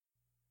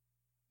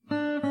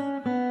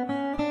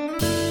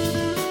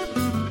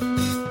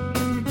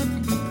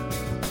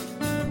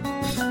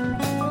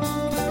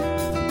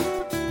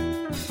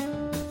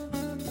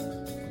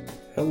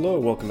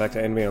welcome back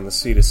to Anime on the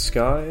Sea to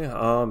Sky.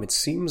 It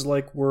seems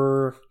like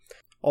we're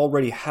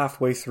already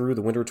halfway through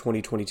the winter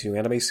 2022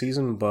 anime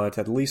season, but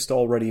at least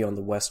already on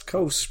the West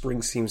Coast,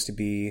 spring seems to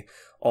be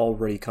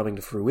already coming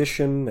to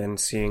fruition and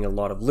seeing a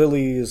lot of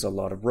lilies, a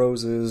lot of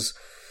roses,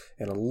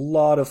 and a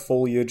lot of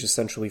foliage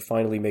essentially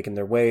finally making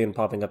their way and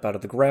popping up out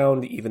of the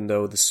ground, even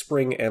though the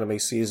spring anime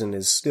season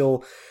is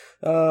still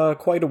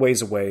quite a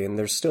ways away, and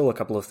there's still a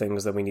couple of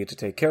things that we need to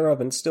take care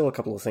of, and still a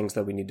couple of things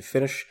that we need to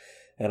finish.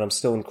 And I'm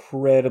still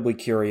incredibly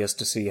curious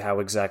to see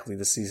how exactly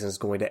the season is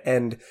going to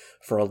end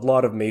for a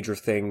lot of major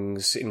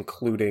things,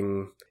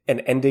 including an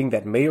ending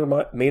that may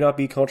or may not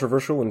be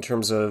controversial in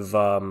terms of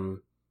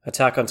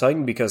Attack on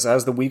Titan, because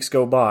as the weeks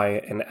go by,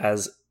 and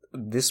as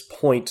this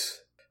point,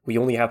 we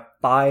only have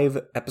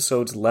 5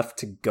 episodes left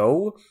to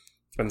go,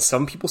 and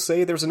some people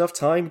say there's enough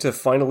time to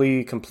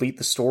finally complete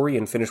the story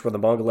and finish where the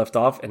manga left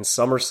off, and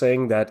some are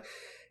saying that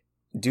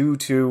due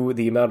to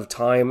the amount of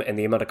time and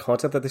the amount of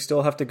content that they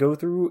still have to go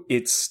through,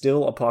 it's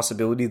still a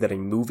possibility that a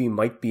movie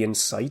might be in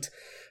sight,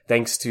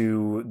 thanks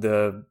to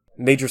the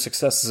major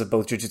successes of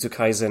both Jujutsu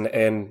Kaisen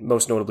and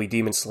most notably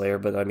Demon Slayer.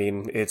 But I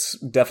mean, it's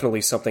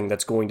definitely something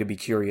that's going to be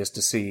curious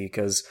to see,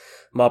 because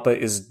MAPPA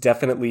is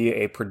definitely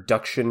a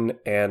production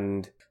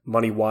and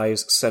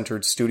money-wise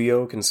centered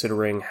studio,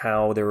 considering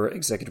how their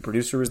executive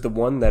producer is the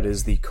one that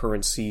is the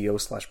current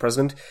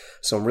CEO/president.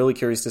 So I'm really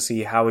curious to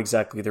see how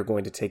exactly they're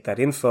going to take that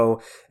info,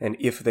 and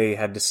if they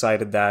had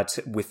decided that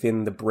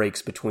within the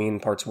breaks between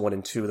parts 1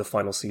 and 2 of the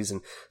final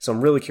season. So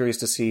I'm really curious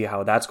to see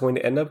how that's going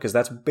to end up, because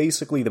that's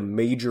basically the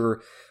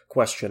major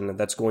question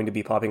that's going to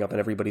be popping up in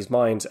everybody's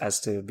minds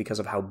because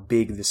of how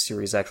big this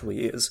series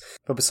actually is.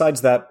 But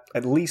besides that,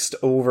 at least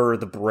over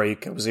the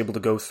break, I was able to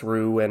go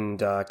through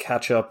and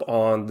catch up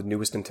on the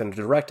newest Nintendo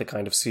Direct to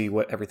kind of see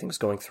what everything's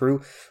going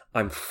through.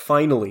 I'm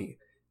finally,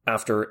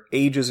 after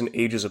ages and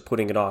ages of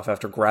putting it off,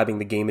 after grabbing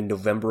the game in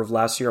November of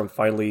last year, I'm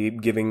finally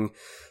giving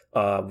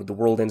The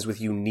World Ends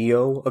With You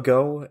Neo a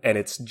go, and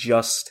it's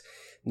just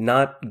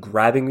not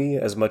grabbing me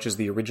as much as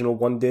the original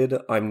one did.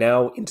 I'm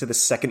now into the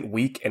second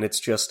week, and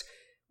it's just,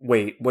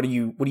 wait, what do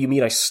you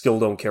mean I still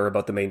don't care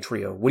about the main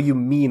trio? What do you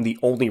mean the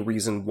only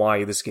reason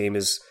why this game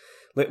is...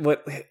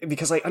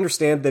 Because I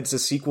understand that it's a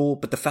sequel,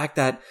 but the fact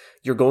that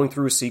you're going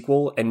through a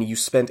sequel and you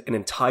spent an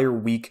entire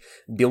week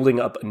building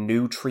up a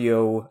new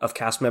trio of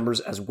cast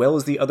members, as well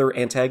as the other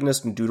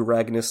antagonists and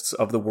deuteragonists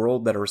of the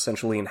world that are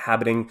essentially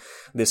inhabiting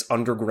this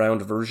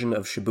underground version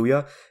of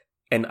Shibuya,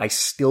 and I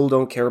still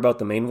don't care about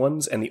the main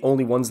ones, and the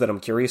only ones that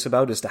I'm curious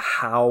about as to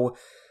how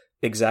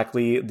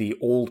exactly the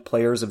old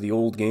players of the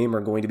old game are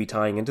going to be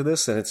tying into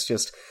this, and it's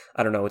just,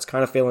 I don't know, it's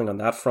kind of failing on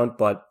that front,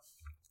 but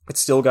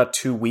it's still got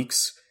 2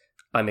 weeks,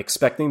 I'm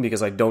expecting,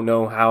 because I don't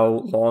know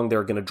how long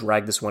they're going to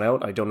drag this one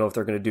out. I don't know if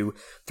they're going to do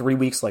 3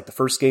 weeks like the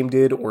first game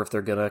did, or if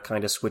they're going to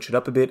kind of switch it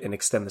up a bit and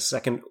extend the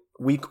second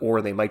week,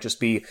 or they might just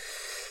be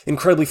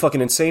incredibly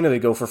fucking insane and they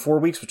go for 4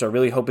 weeks, which I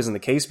really hope isn't the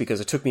case,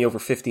 because it took me over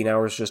 15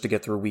 hours just to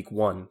get through week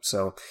 1.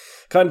 So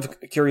kind of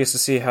curious to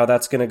see how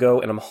that's going to go,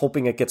 and I'm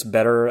hoping it gets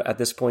better at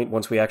this point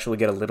once we actually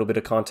get a little bit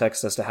of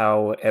context as to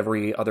how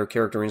every other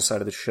character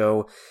inside of the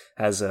show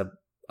has a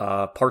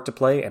part to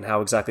play and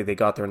how exactly they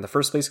got there in the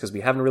first place, because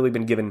we haven't really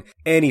been given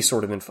any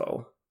sort of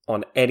info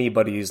on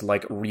anybody's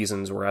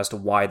reasons or as to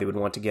why they would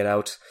want to get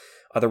out.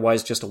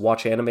 Otherwise, just to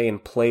watch anime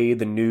and play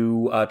the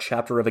new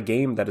chapter of a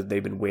game that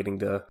they've been waiting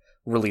to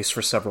release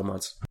for several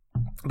months.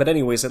 But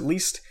anyways, at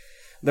least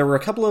there were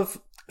a couple of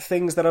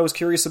things that I was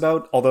curious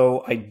about,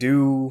 although I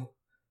do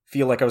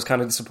feel like I was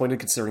kind of disappointed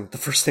considering the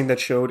first thing that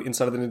showed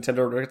inside of the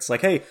Nintendo Direct, it's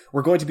like, hey,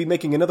 we're going to be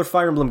making another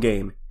Fire Emblem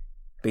game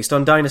based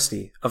on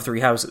Dynasty of Three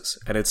Houses.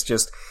 And it's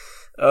just,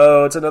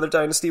 oh, it's another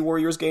Dynasty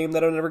Warriors game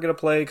that I'm never going to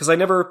play, because I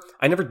never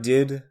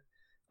did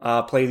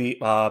play.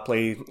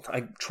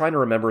 I'm trying to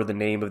remember the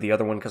name of the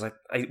other one, because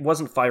it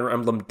wasn't Fire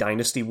Emblem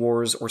Dynasty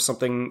Wars or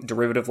something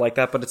derivative like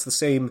that, but it's the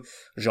same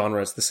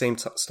genre, it's the same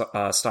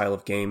style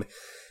of game,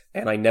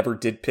 and I never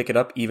did pick it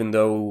up, even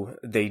though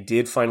they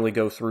did finally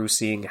go through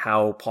seeing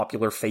how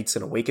popular Fates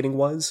and Awakening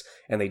was,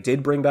 and they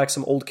did bring back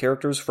some old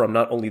characters from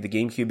not only the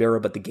GameCube era,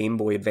 but the Game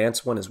Boy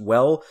Advance one as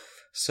well.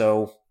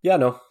 So, yeah,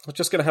 no, we're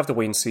just going to have to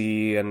wait and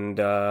see and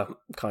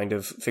kind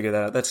of figure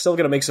that out. That's still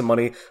going to make some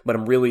money, but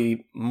I'm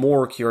really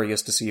more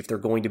curious to see if they're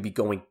going to be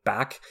going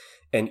back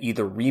and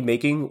either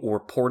remaking or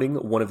porting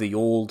one of the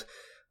old,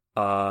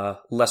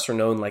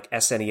 lesser-known,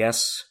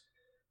 SNES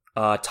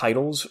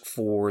titles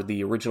for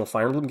the original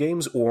Fire Emblem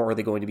games, or are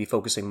they going to be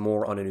focusing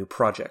more on a new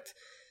project?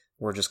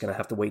 We're just going to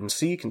have to wait and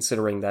see,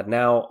 considering that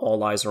now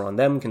all eyes are on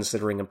them,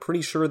 considering I'm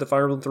pretty sure the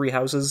Fire Emblem Three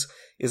Houses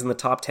is in the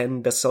top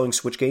 10 best-selling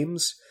Switch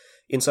games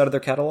inside of their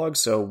catalog,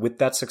 so with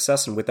that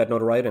success and with that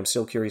notoriety, I'm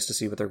still curious to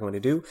see what they're going to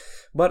do.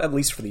 But at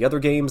least for the other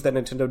games that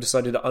Nintendo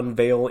decided to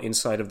unveil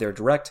inside of their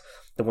Direct,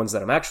 the ones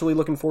that I'm actually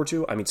looking forward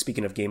to, I mean,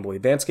 speaking of Game Boy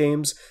Advance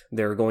games,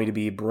 they're going to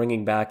be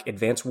bringing back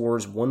Advance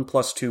Wars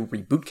 1+2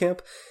 Reboot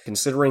Camp,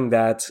 considering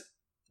that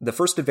the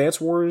first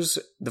Advance Wars,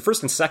 the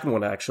first and second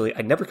one actually,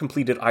 I never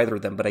completed either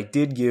of them, but I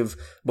did give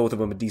both of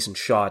them a decent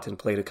shot and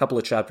played a couple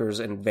of chapters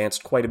and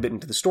advanced quite a bit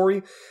into the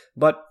story,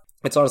 but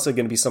it's honestly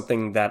going to be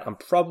something that I'm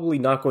probably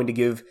not going to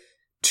give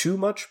too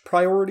much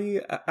priority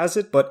as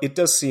it, but it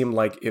does seem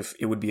like if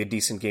it would be a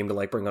decent game to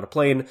like bring on a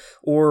plane,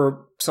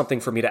 or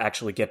something for me to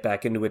actually get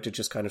back into it to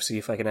just kind of see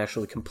if I can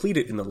actually complete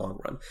it in the long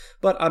run.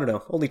 But I don't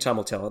know, only time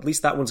will tell. At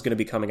least that one's going to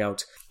be coming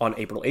out on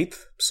April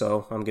 8th,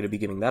 so I'm going to be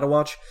giving that a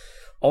watch.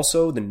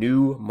 Also, the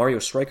new Mario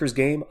Strikers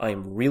game, I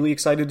am really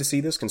excited to see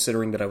this,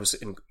 considering that I was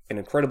an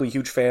incredibly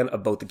huge fan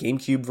of both the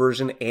GameCube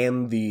version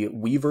and the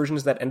Wii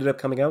versions that ended up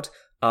coming out.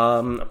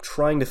 I'm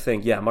trying to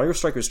think. Yeah, Mario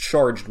Strikers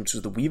Charged, which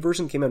was the Wii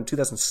version, came out in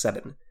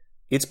 2007.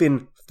 It's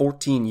been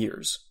 14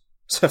 years.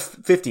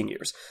 15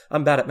 years.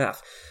 I'm bad at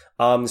math.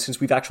 Since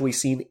we've actually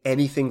seen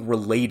anything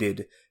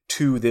related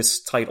to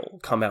this title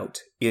come out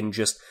in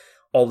just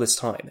all this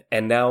time.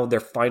 And now they're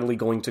finally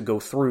going to go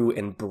through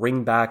and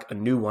bring back a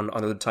new one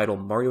under the title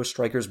Mario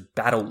Strikers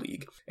Battle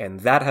League. And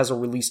that has a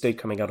release date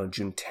coming out on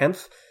June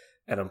 10th.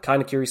 And I'm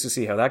kind of curious to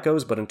see how that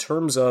goes. But in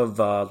terms of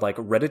like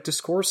Reddit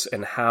discourse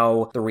and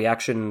how the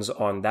reactions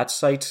on that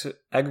site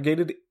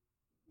aggregated,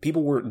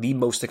 people were the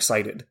most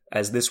excited,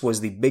 as this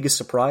was the biggest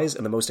surprise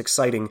and the most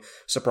exciting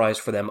surprise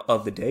for them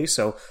of the day.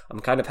 So I'm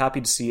kind of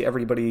happy to see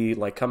everybody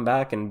like come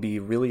back and be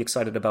really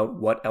excited about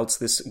what else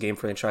this game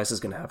franchise is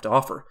going to have to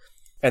offer.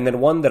 And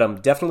then one that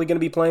I'm definitely going to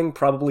be playing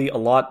probably a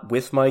lot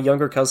with my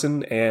younger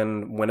cousin,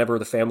 and whenever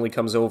the family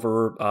comes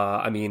over,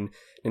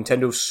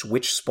 Nintendo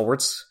Switch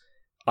Sports.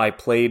 I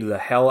played the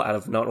hell out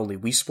of not only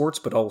Wii Sports,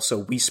 but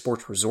also Wii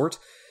Sports Resort.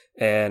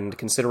 And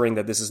considering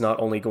that this is not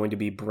only going to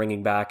be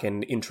bringing back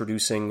and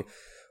introducing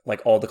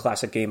like all the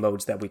classic game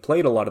modes that we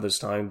played a lot of this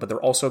time, but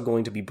they're also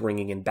going to be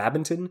bringing in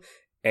badminton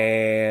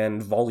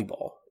and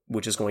volleyball,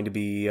 which is going to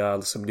be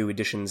some new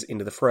additions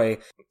into the fray.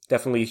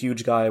 Definitely a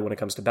huge guy when it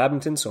comes to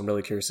badminton, so I'm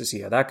really curious to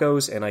see how that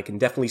goes, and I can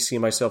definitely see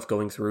myself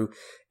going through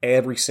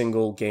every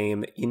single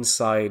game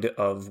inside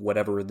of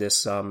whatever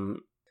this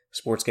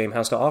sports game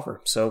has to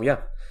offer. So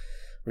yeah,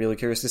 really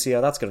curious to see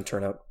how that's going to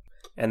turn out.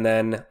 And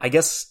then I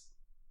guess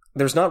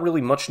there's not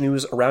really much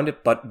news around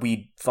it, but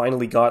we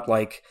finally got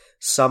like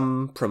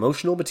some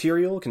promotional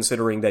material,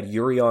 considering that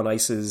Yuri on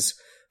Ice's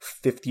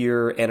 5th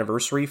year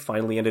anniversary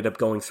finally ended up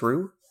going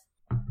through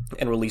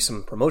and released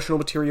some promotional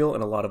material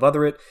and a lot of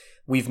other it.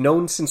 We've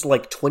known since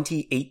like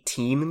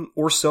 2018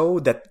 or so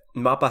that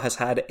MAPPA has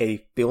had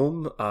a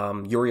film,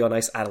 Yuri on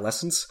Ice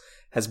Adolescence,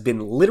 has been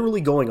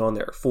literally going on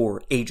there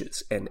for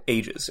ages and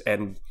ages.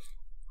 And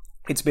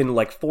it's been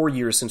like 4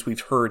 years since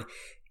we've heard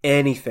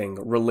anything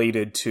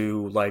related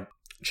to like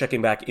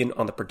checking back in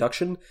on the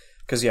production.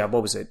 Because yeah,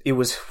 what was it? It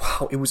was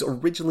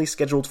originally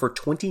scheduled for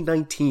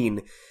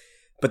 2019,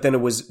 but then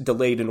it was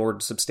delayed in order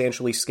to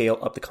substantially scale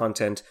up the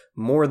content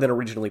more than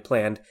originally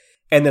planned.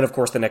 And then, of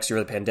course, the next year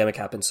the pandemic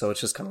happened, so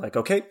it's just kind of like,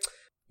 okay,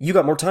 you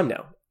got more time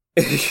now.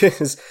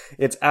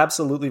 It's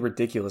absolutely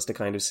ridiculous to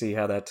kind of see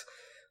how that,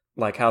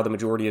 like, how the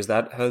majority is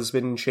that has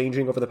been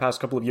changing over the past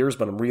couple of years,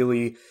 but I'm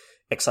really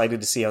excited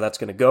to see how that's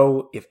going to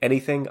go. If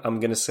anything, I'm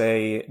going to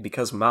say,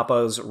 because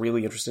MAPPA's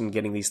really interested in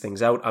getting these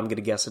things out, I'm going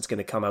to guess it's going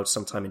to come out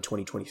sometime in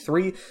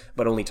 2023,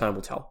 but only time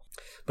will tell.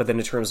 But then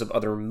in terms of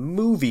other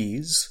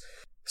movies,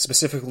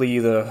 specifically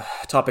the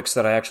topics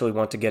that I actually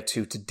want to get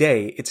to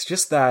today, it's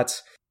just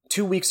that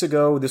 2 weeks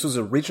ago, this was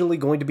originally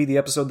going to be the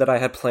episode that I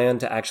had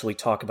planned to actually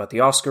talk about the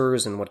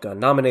Oscars and what got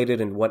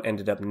nominated and what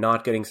ended up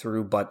not getting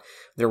through, but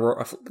there were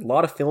a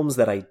lot of films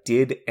that I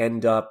did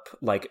end up,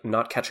 like,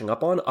 not catching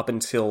up on up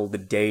until the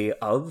day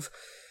of,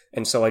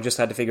 and so I just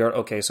had to figure out,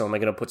 okay, so am I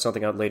going to put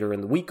something out later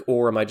in the week,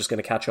 or am I just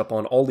going to catch up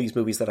on all these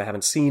movies that I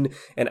haven't seen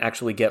and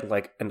actually get,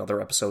 like,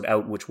 another episode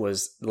out, which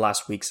was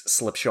last week's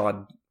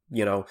Slipshod,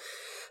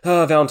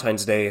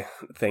 Valentine's Day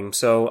thing.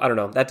 So I don't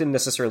know. That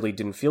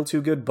didn't feel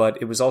too good,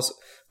 but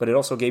it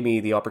also gave me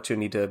the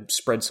opportunity to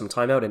spread some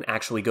time out and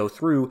actually go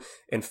through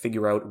and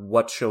figure out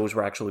what shows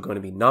were actually going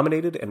to be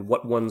nominated and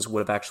what ones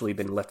would have actually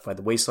been left by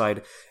the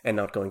wayside and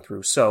not going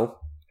through. So,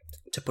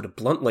 to put it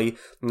bluntly,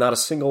 not a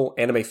single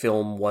anime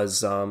film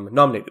was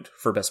nominated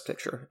for Best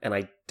Picture, and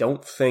I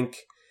don't think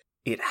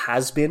it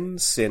has been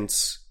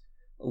since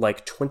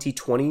like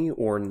 2020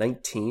 or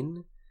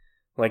 19.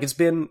 Like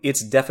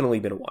it's definitely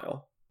been a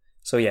while.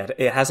 So yeah,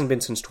 it hasn't been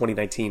since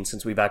 2019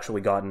 since we've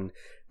actually gotten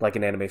like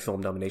an anime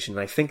film nomination.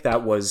 And I think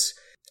it was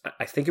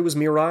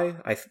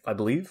Mirai, I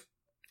believe.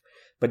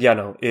 But yeah,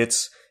 no,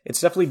 it's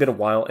definitely been a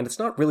while, and it's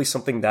not really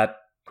something that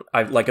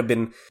I've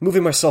been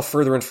moving myself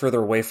further and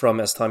further away from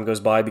as time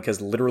goes by,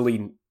 because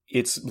literally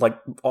it's like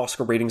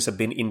Oscar ratings have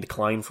been in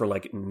decline for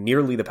like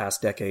nearly the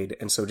past decade,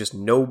 and so just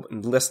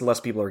less and less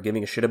people are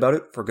giving a shit about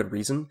it for good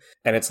reason.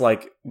 And it's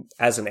like,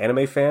 as an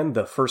anime fan,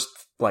 the first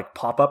like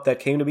pop-up that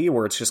came to me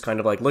where it's just kind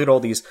of like, look at all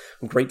these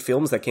great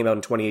films that came out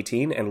in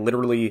 2018, and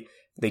literally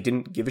they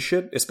didn't give a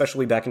shit,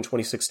 especially back in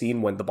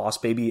 2016 when The Boss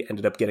Baby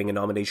ended up getting a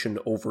nomination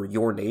over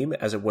Your Name,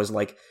 as it was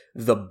like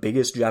the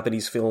biggest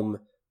Japanese film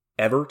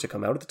ever to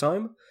come out at the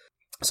time.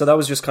 So that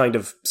was just kind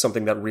of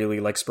something that really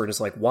like spurred us,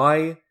 like,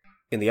 why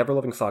in the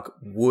ever-loving fuck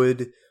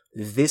would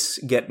this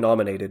get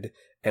nominated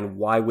and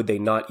why would they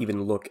not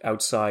even look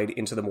outside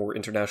into the more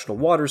international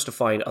waters to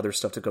find other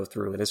stuff to go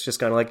through? And it's just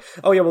kind of like,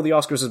 oh yeah, well, the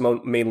Oscars is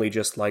mainly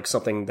just like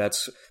something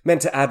that's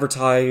meant to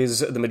advertise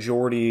the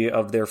majority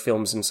of their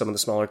films in some of the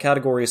smaller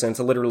categories, and it's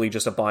literally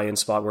just a buy-in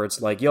spot where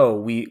it's like, yo,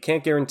 we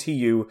can't guarantee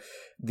you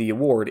the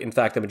award. In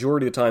fact, the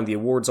majority of the time, the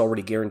award's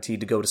already guaranteed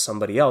to go to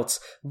somebody else,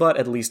 but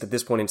at least at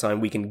this point in time,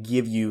 we can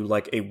give you,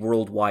 like, a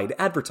worldwide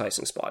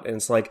advertising spot. And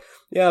it's like,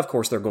 yeah, of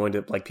course they're going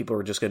to, like, people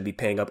are just going to be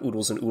paying up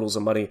oodles and oodles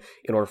of money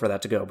in order for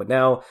that to go. But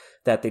now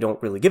that they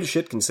don't really give a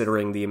shit,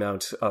 considering the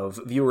amount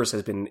of viewers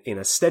has been in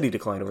a steady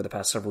decline over the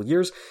past several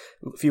years,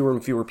 fewer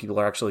and fewer people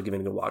are actually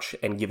giving it a watch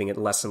and giving it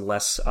less and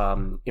less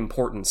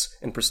importance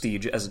and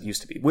prestige as it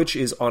used to be, which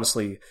is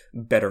honestly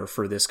better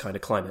for this kind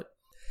of climate.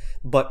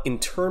 But in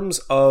terms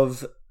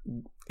of,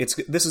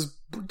 this is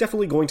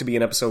definitely going to be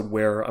an episode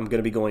where I'm going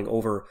to be going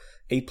over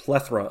a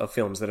plethora of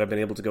films that I've been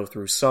able to go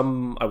through.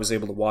 Some I was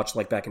able to watch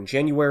like back in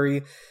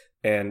January,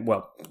 and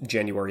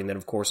then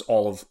of course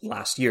all of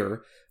last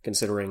year,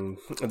 considering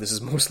this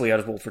is mostly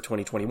eligible for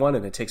 2021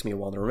 and it takes me a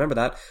while to remember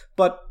that,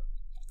 but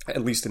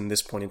at least in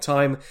this point in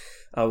time,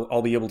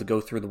 I'll be able to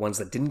go through the ones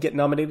that didn't get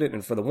nominated,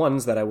 and for the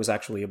ones that I was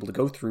actually able to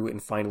go through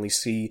and finally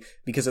see,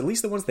 because at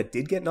least the ones that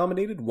did get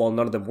nominated, while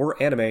none of them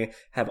were anime,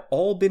 have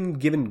all been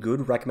given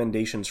good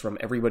recommendations from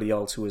everybody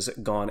else who has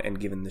gone and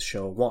given this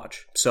show a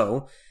watch.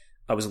 So,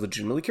 I was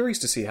legitimately curious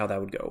to see how that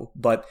would go.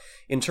 But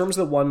in terms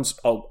of the ones,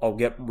 I'll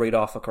get right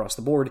off across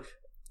the board,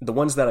 the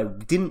ones that I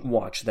didn't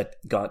watch that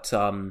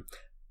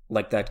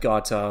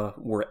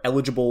were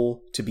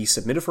eligible to be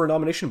submitted for a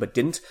nomination but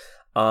didn't.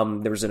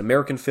 There was an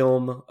American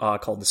film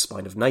called The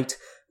Spine of Night.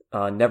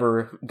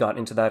 Never got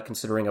into that,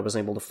 considering I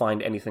wasn't able to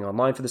find anything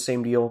online for the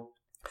same deal.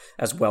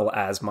 As well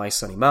as My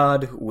Sunny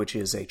Maad, which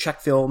is a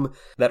Czech film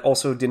that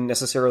also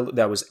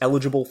that was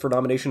eligible for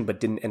nomination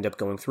but didn't end up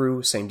going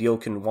through. Same deal,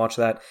 couldn't watch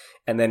that.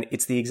 And then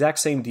it's the exact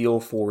same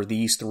deal for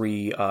these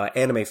three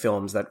anime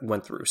films that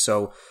went through.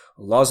 So,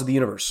 Laws of the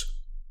Universe.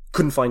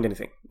 Couldn't find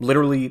anything.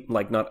 Literally,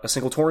 like, not a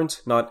single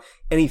torrent, not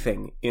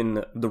anything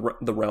in the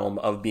realm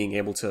of being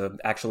able to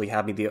actually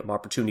have me the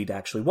opportunity to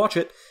actually watch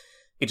it.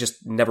 It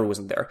just never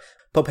wasn't there.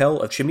 Popel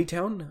of Chimney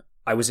Town,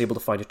 I was able to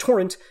find a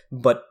torrent,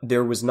 but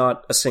there was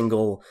not a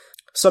single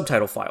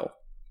subtitle file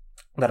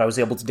that I was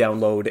able to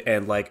download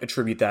and, like,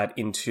 attribute that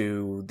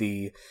into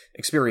the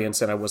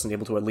experience, and I wasn't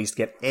able to at least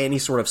get any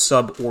sort of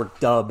sub or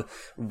dub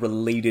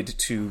related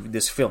to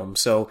this film.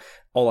 So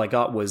all I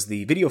got was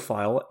the video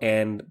file,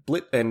 and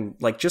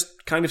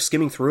just kind of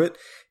skimming through it,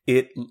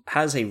 it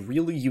has a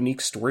really unique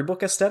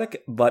storybook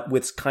aesthetic, but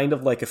with kind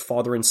of like a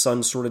father and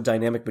son sort of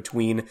dynamic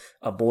between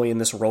a boy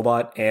and this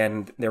robot,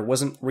 and there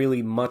wasn't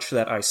really much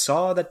that I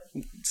saw that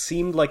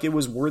seemed like it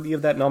was worthy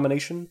of that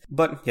nomination.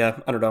 But yeah,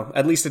 I don't know.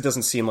 At least it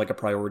doesn't seem like a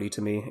priority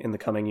to me in the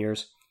coming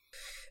years.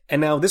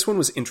 And now this one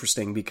was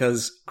interesting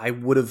because I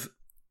did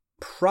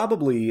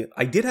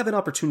have an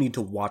opportunity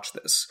to watch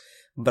this,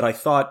 but I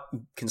thought,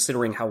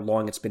 considering how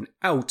long it's been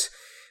out,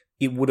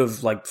 it would have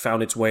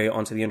found its way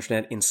onto the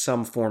internet in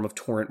some form of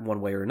torrent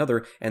one way or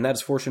another, and that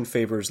is Fortune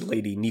Favors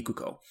Lady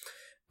Nikuko.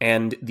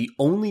 And the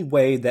only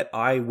way that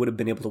I would have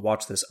been able to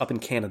watch this up in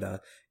Canada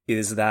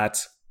is that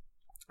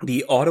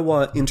the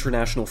Ottawa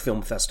International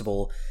Film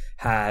Festival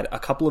had a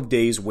couple of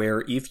days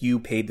where if you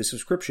paid the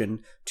subscription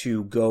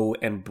to go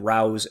and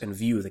browse and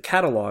view the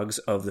catalogs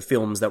of the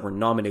films that were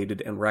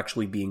nominated and were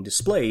actually being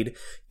displayed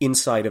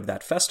inside of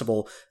that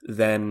festival,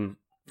 then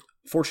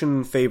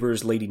Fortune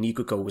Favors Lady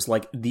Nikuko was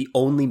the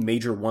only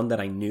major one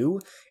that I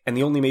knew, and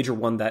the only major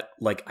one that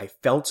I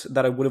felt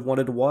that I would have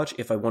wanted to watch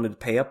if I wanted to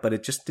pay up, but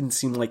it just didn't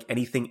seem like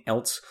anything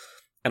else.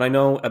 And I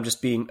know I'm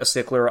just being a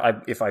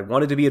stickler. If I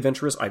wanted to be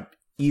adventurous, I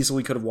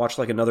easily could have watched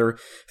another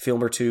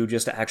film or two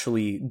just to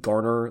actually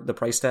garner the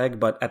price tag,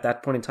 but at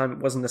that point in time it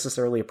wasn't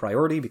necessarily a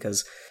priority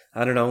because,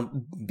 I don't know,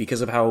 because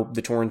of how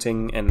the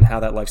torrenting and how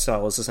that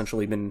lifestyle has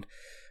essentially been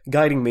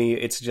guiding me.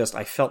 It's just,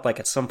 I felt like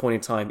at some point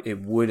in time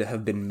it would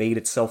have been made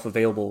itself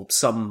available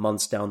some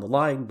months down the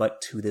line, but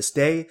to this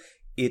day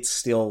it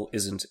still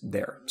isn't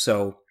there.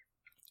 So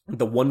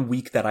the 1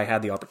 week that I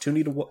had the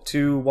opportunity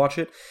to watch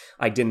it,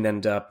 I didn't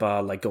end up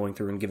going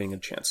through and giving it a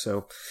chance.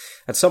 So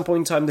at some point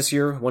in time this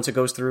year, once it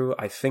goes through,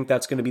 I think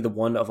that's going to be the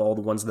one of all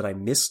the ones that I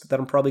missed that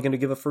I'm probably going to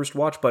give a first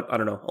watch, but I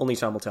don't know, only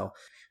time will tell.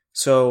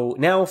 So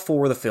now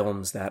for the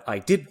films that I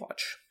did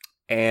watch,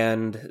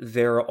 and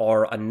there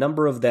are a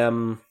number of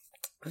them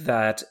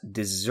that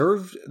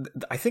deserved,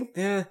 I think,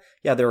 there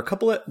are a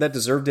couple that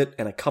deserved it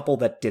and a couple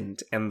that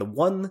didn't. And the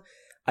one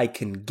I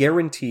can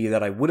guarantee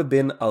that I would have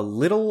been a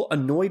little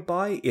annoyed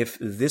by if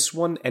this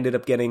one ended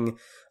up getting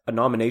a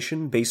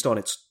nomination based on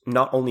its,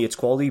 not only its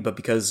quality, but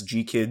because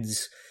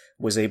GKIDS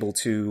was able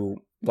to,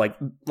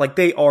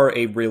 they are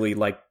a really,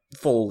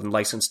 full and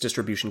licensed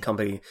distribution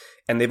company,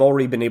 and they've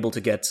already been able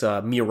to get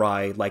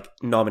Mirai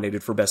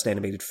nominated for Best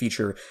Animated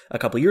Feature a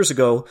couple years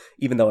ago,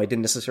 even though I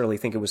didn't necessarily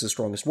think it was his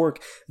strongest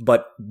work.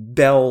 But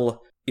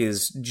Belle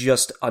is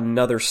just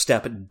another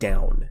step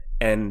down,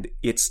 and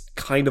it's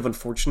kind of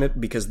unfortunate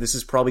because this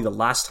is probably the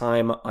last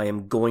time I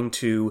am going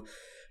to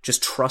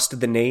just trust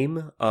the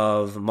name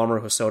of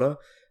Mamoru Hosoda.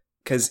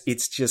 because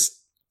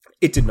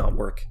it did not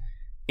work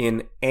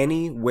in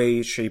any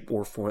way, shape,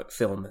 or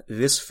film.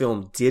 This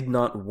film did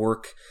not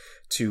work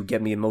to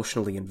get me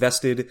emotionally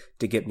invested,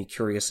 to get me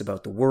curious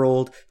about the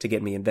world, to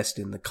get me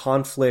invested in the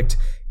conflict.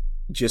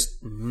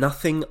 Just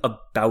nothing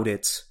about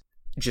it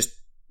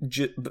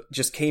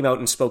just came out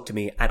and spoke to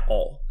me at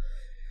all.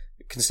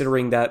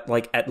 Considering that,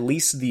 like, at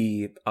least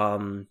the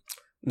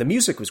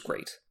music was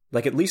great.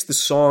 Like, at least the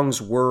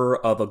songs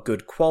were of a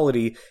good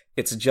quality.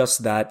 It's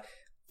just that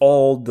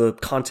all the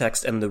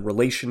context and the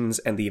relations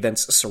and the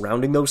events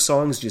surrounding those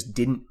songs just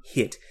didn't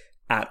hit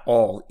at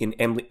all in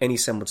any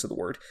semblance of the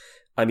word.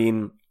 I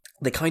mean,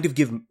 they kind of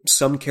give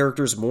some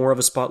characters more of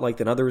a spotlight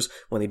than others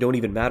when they don't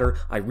even matter.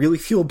 I really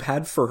feel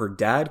bad for her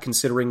dad,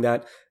 considering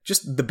that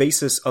just the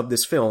basis of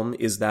this film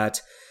is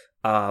that,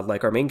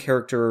 like, our main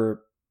character,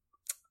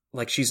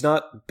 like, she's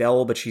not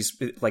Belle, but she's,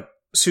 like,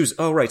 Suzu.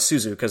 Oh, right,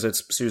 Suzu, because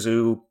it's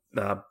Suzu,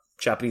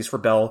 Japanese for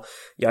Belle,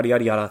 yada,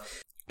 yada, yada.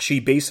 She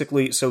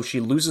basically, so she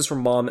loses her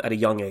mom at a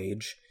young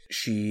age.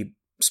 She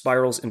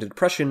spirals into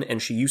depression,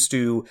 and she used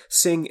to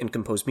sing and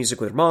compose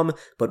music with her mom,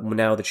 but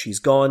now that she's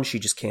gone, she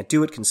just can't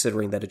do it,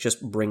 considering that it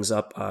just brings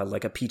up,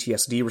 like, a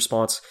PTSD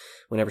response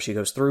whenever she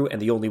goes through,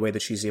 and the only way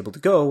that she's able to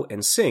go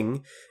and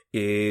sing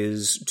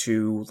is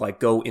to, like,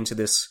 go into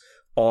this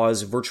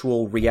Oz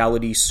virtual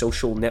reality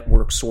social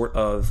network sort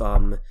of,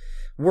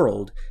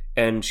 world,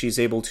 and she's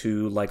able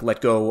to, like, let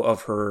go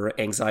of her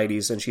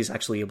anxieties, and she's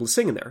actually able to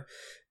sing in there.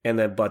 And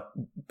then, but,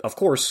 of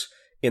course,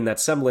 in that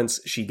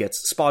semblance, she gets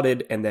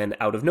spotted, and then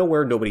out of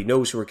nowhere, nobody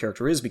knows who her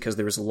character is because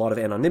there is a lot of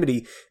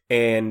anonymity,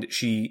 and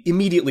she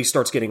immediately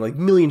starts getting, like,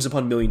 millions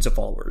upon millions of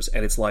followers,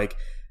 and it's like,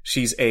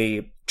 she's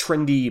a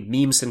trendy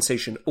meme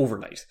sensation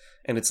overnight.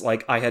 And it's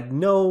like, I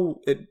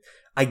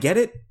get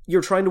it,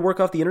 you're trying to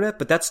work off the internet,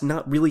 but that's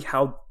not really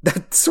how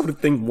that sort of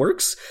thing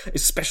works,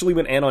 especially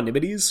when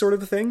anonymity is sort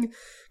of a thing.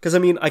 Because, I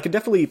mean,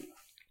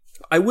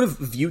 I would have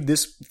viewed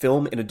this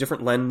film in a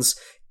different lens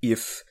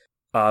if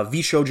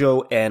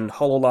VShojo and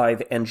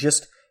Hololive and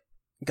just,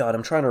 God,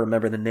 I'm trying to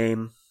remember the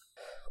name,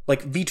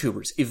 like,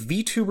 VTubers. If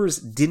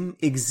VTubers didn't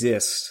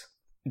exist,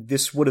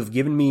 this would have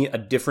given me a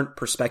different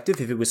perspective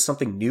if it was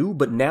something new,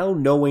 but now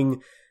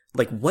knowing,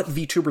 like, what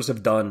VTubers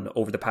have done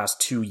over the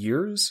past 2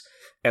 years,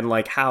 and,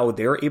 like, how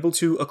they're able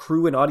to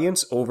accrue an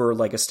audience over,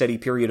 like, a steady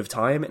period of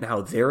time, and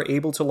how they're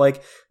able to,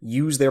 like,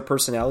 use their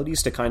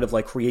personalities to kind of,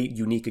 like, create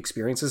unique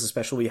experiences,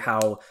 especially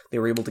how they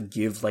were able to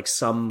give, like,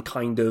 some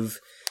kind of,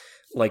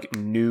 like,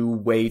 new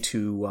way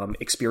to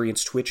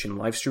experience Twitch and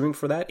live streaming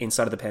for that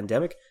inside of the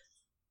pandemic.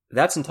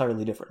 That's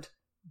entirely different.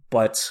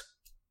 But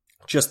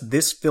just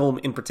this film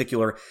in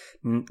particular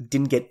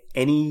didn't get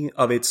any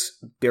of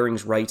its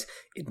bearings right.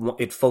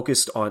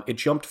 It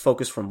jumped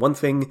focus from one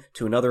thing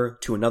to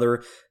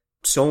another,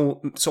 so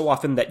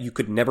often that you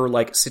could never,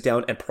 like, sit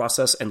down and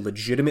process and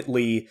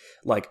legitimately,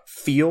 like,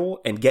 feel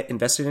and get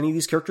invested in any of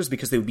these characters,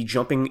 because they would be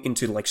jumping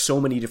into, like, so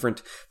many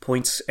different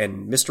points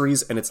and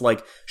mysteries, and it's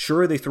like,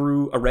 sure, they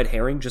threw a red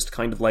herring just to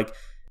kind of, like,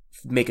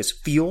 make us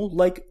feel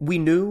like we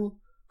knew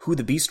who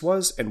the Beast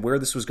was and where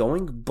this was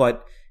going,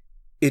 but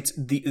it's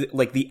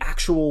the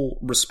actual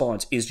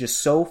response is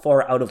just so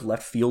far out of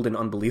left field and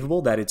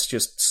unbelievable that it's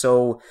just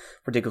so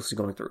ridiculously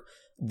going through.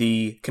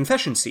 The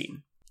confession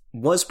scene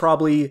was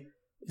probably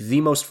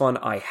the most fun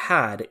I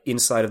had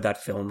inside of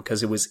that film,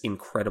 because it was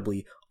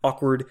incredibly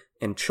awkward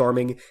and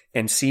charming,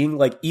 and seeing,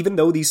 like, even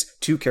though these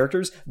two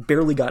characters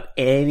barely got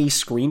any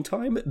screen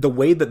time, the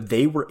way that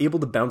they were able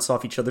to bounce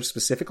off each other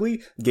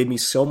specifically gave me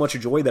so much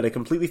joy that I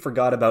completely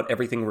forgot about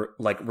everything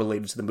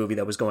related to the movie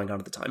that was going on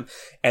at the time.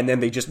 And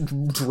then they just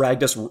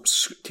dragged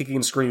us kicking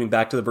and screaming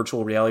back to the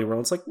virtual reality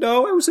world. It's like,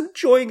 no, I was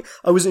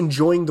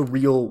enjoying the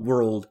real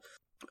world,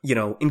 you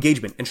know,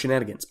 engagement and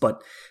shenanigans,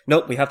 but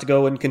nope, we have to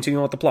go and continue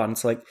on with the plot. And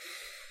it's like,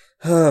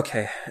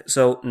 okay,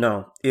 so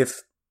no,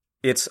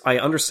 I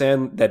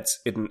understand that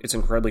it's an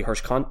incredibly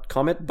harsh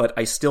comment, but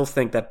I still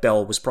think that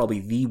Belle was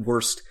probably the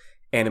worst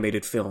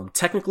animated film.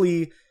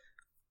 Technically,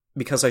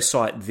 because I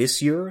saw it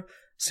this year,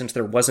 since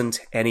there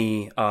wasn't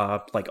any,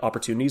 like,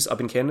 opportunities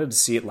up in Canada to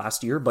see it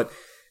last year, but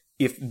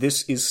if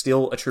this is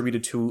still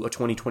attributed to a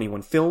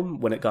 2021 film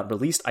when it got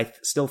released, I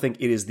still think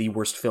it is the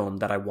worst film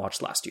that I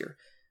watched last year.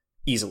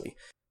 Easily.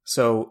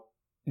 So,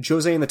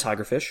 Josee and the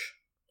Tigerfish,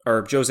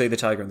 or Josee the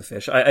Tiger and the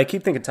Fish. I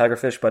keep thinking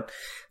Tigerfish, but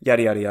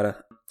yada yada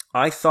yada.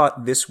 I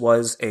thought this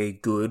was a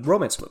good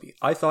romance movie.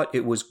 I thought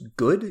it was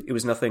good. It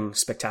was nothing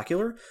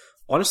spectacular.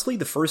 Honestly,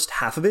 the first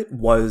half of it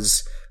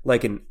was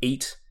like an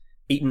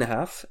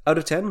 8.5 out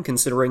of 10,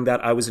 considering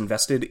that I was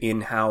invested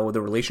in how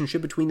the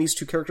relationship between these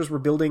two characters were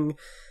building,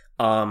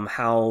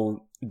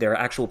 how their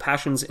actual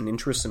passions and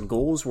interests and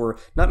goals were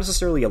not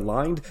necessarily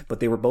aligned, but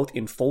they were both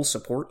in full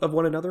support of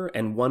one another,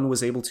 and one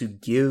was able to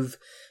give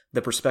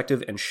the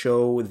perspective and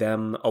show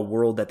them a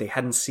world that they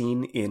hadn't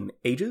seen in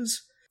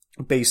ages,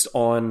 based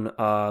on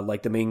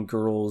like the main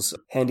girl's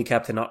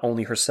handicap to not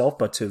only herself,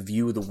 but to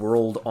view the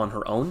world on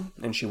her own,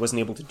 and she wasn't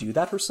able to do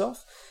that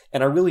herself,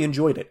 and I really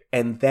enjoyed it.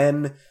 And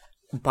then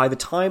by the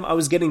time I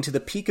was getting to the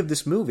peak of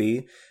this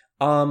movie,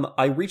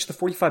 I reached the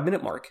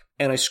 45-minute mark,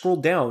 and I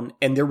scrolled down,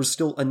 and there was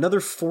still another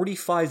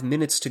 45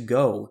 minutes to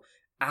go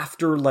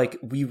after, like,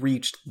 we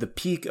reached the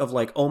peak of,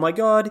 like, oh my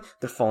god,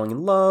 they're falling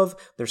in love,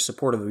 they're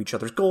supportive of each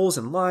other's goals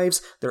and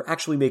lives, they're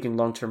actually making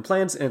long-term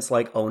plans, and it's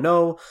like, oh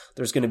no,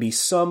 there's gonna be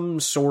some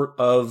sort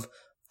of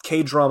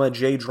K-drama,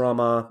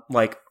 J-drama,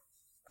 like,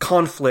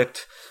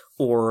 conflict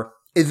or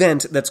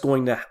event that's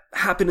going to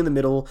happen in the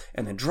middle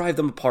and then drive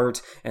them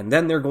apart, and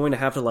then they're going to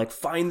have to, like,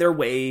 find their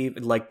way,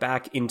 like,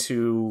 back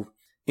into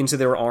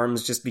their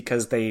arms just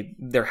because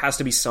there has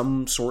to be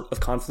some sort of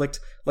conflict.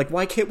 Like,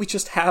 why can't we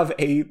just have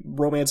a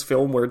romance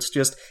film where it's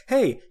just,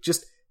 hey,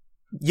 just,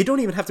 you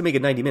don't even have to make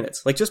it 90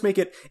 minutes. Like, just make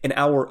it an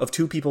hour of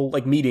two people,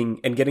 like, meeting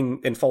and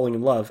getting and falling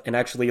in love and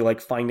actually,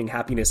 like, finding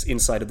happiness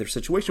inside of their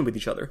situation with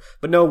each other.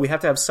 But no, we have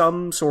to have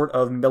some sort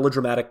of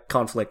melodramatic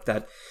conflict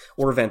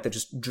or event that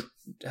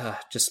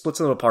just splits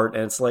them apart,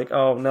 and it's like,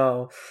 oh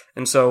no.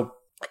 And so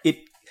it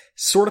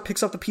sort of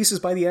picks up the pieces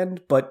by the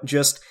end, but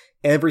just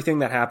everything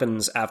that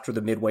happens after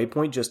the midway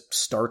point just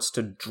starts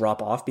to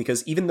drop off,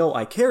 because even though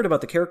I cared about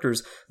the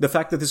characters, the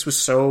fact that this was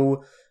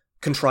so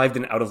contrived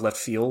and out of left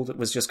field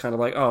was just kind of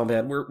like, oh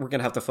man, we're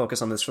gonna have to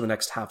focus on this for the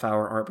next half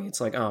hour, aren't we? It's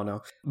like, oh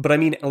no. But I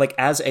mean, like,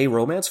 as a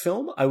romance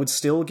film, I would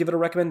still give it a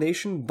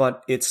recommendation,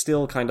 but it's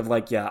still kind of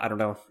like, yeah, I don't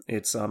know.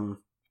 It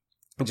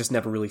just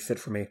never really fit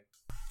for me.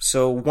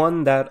 So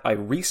one that I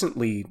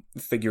recently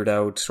figured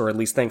out, or at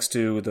least thanks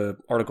to the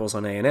articles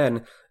on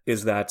ANN,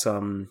 is that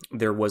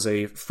there was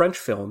a French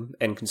film,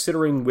 and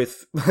considering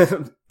with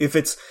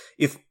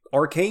if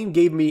Arcane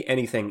gave me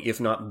anything,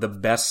 if not the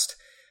best,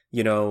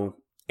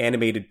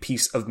 animated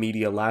piece of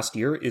media last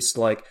year, it's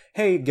like,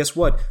 hey, guess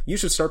what? You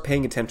should start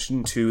paying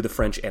attention to the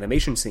French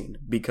animation scene,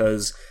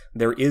 because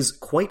there is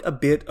quite a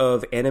bit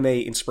of anime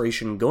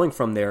inspiration going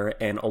from there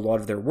and a lot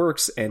of their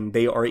works, and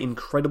they are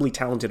incredibly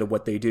talented at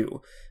what they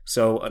do.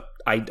 So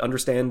I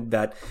understand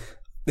that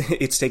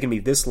it's taken me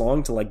this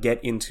long to, like,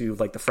 get into,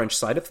 like, the French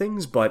side of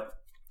things, but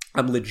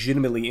I'm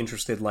legitimately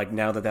interested, like,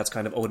 now that that's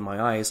kind of opened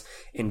my eyes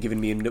and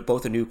given me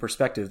both a new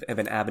perspective and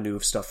an avenue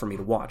of stuff for me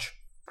to watch.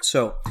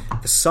 So,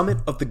 The Summit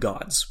of the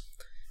Gods,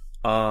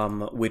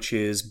 which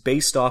is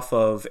based off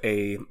of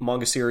a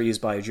manga series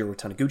by Jiro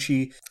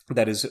Taniguchi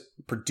that is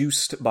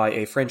produced by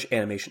a French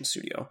animation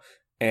studio.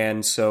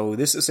 And so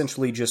this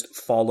essentially just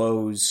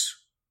follows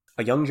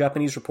a young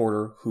Japanese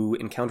reporter who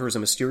encounters a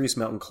mysterious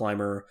mountain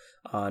climber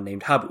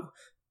named Habu.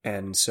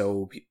 And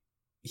so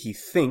he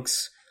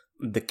thinks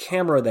the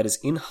camera that is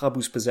in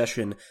Habu's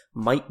possession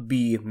might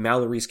be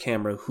Mallory's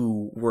camera,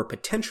 who were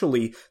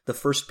potentially the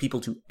first people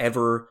to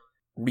ever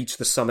reach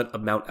the summit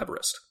of Mount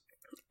Everest.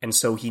 And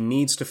so he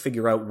needs to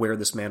figure out where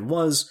this man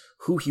was,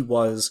 who he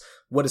was,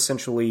 what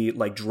essentially,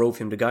 like, drove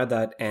him to guide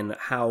that, and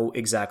how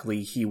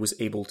exactly he was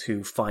able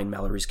to find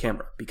Mallory's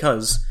camera,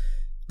 because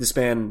this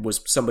man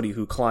was somebody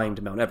who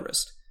climbed Mount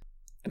Everest.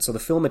 And so the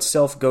film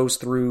itself goes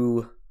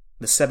through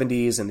the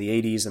 70s and the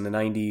 80s and the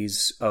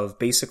 90s of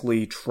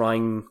basically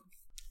trying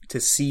to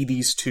see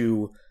these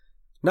two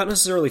not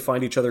necessarily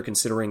find each other,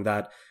 considering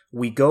that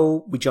we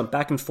jump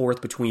back and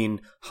forth between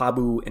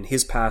Habu and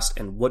his past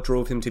and what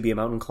drove him to be a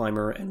mountain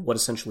climber and what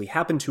essentially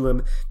happened to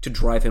him to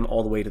drive him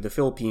all the way to the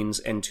Philippines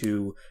and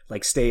to,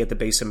 like, stay at the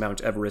base of Mount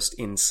Everest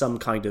in some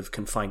kind of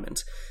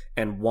confinement.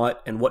 And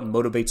what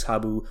motivates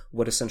Habu,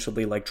 what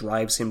essentially, like,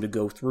 drives him to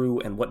go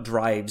through, and what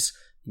drives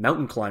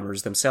mountain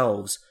climbers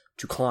themselves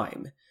to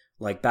climb.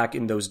 Like, back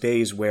in those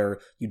days where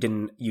you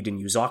didn't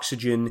use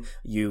oxygen,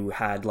 you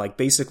had, like,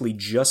 basically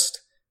just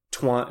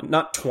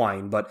not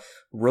twine, but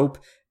rope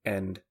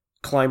and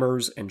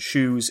climbers and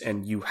shoes,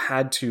 and you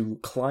had to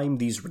climb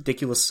these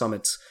ridiculous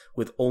summits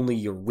with only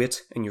your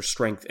wit and your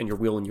strength and your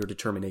will and your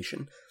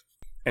determination.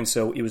 And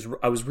so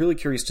I was really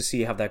curious to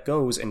see how that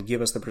goes and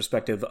give us the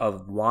perspective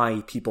of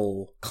why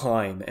people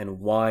climb and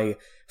why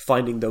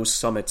finding those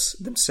summits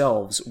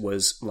themselves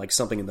was, like,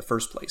 something in the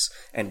first place,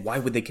 and why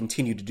would they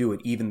continue to do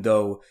it even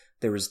though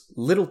there is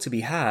little to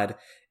be had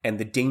and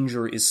the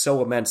danger is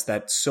so immense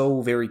that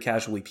so very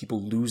casually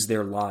people lose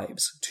their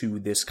lives to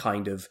this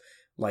kind of,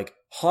 like,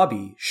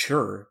 hobby,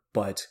 sure,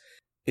 but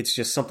it's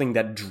just something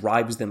that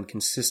drives them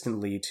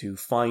consistently to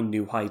find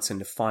new heights and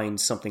to find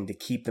something to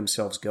keep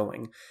themselves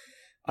going.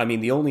 I mean,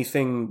 the only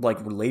thing,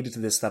 like, related to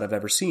this that I've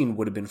ever seen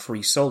would have been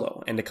Free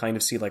Solo, and to kind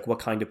of see, like, what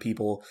kind of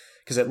people,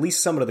 because at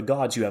least Summit of the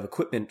Gods, you have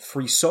equipment.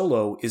 Free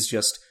Solo is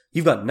just,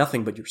 you've got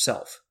nothing but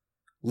yourself.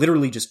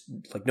 Literally just,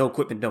 like, no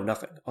equipment, no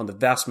nothing, on the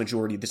vast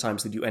majority of the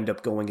times that you end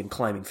up going and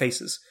climbing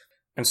faces.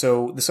 And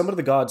so, the Summit of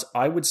the Gods,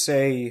 I would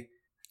say,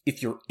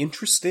 if you're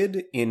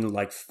interested in,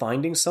 like,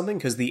 finding something,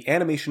 because the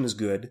animation is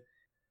good,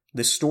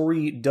 the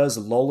story does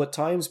lull at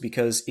times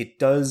because it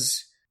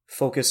does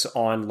focus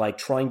on, like,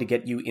 trying to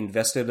get you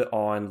invested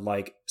on,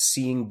 like,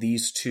 seeing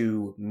these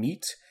two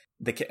meet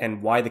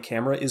and why the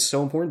camera is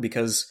so important,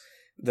 because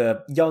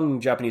the young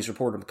Japanese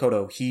reporter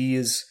Makoto, he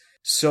is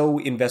so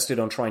invested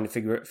on trying to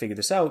figure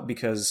this out,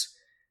 because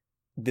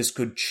this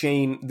could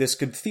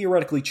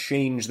theoretically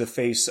change the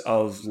face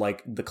of,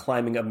 like, the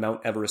climbing of Mount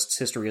Everest's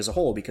history as a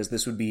whole, because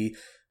this would be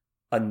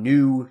a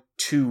new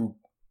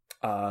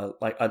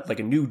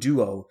a new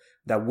duo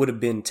that would have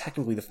been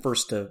technically the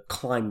first to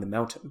climb the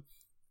mountain.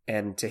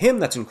 And to him,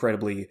 that's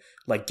incredibly,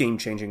 like,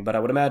 game-changing, but I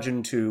would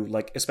imagine to,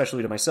 like,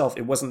 especially to myself,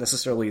 it wasn't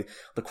necessarily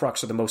the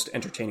crux or the most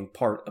entertaining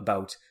part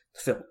about the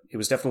film. It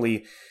was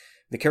definitely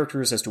the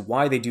characters as to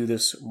why they do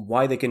this,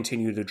 why they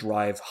continue to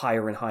drive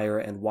higher and higher,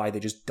 and why they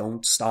just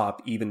don't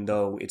stop, even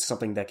though it's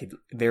something that could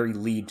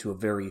lead to a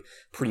very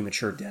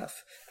premature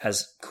death,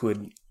 as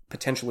could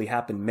potentially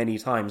happen many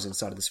times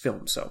inside of this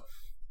film. So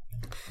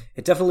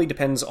it definitely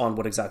depends on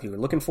what exactly you're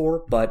looking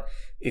for, but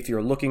if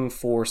you're looking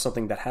for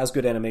something that has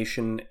good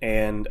animation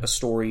and a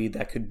story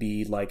that could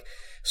be, like,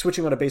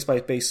 switching on a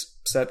base-by-base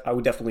set, I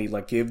would definitely,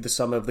 like, give the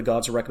Sum of the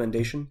Gods a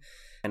recommendation,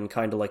 and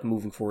kind of, like,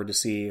 moving forward to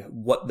see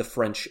what the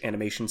French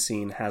animation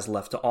scene has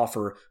left to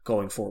offer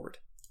going forward.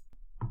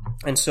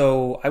 And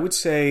so I would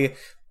say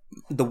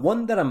the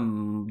one that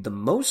I'm the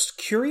most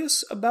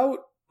curious about,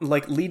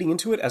 like, leading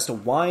into it as to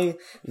why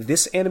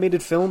this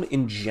animated film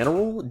in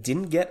general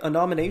didn't get a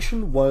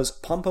nomination, was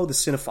Pompo the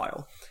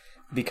Cinephile.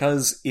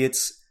 Because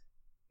it's,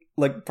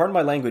 like, pardon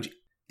my language,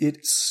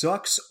 it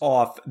sucks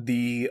off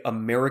the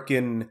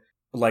American,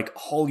 like,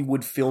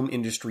 Hollywood film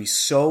industry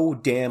so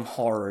damn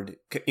hard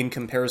in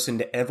comparison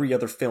to every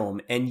other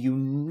film, and you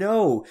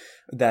know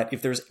that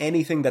if there's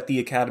anything that the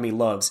Academy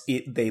loves,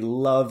 they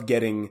love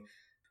getting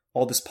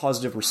all this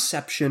positive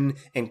reception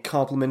and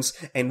compliments,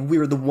 and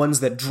we're the ones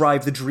that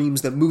drive the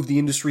dreams that move the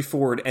industry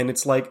forward, and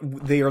it's like,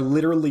 they are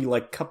literally,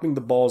 like, cupping the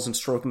balls and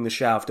stroking the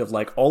shaft of,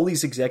 like, all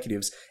these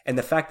executives, and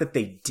the fact that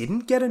they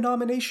didn't get a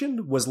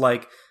nomination was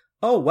like,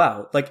 oh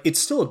wow, like, it's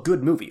still a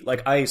good movie.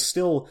 Like, I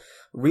still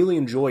really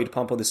enjoyed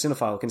Pompo the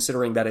Cinephile,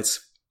 considering that it's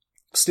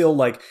still,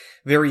 like,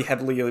 very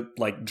heavily,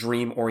 like,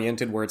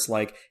 dream-oriented, where it's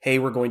like, hey,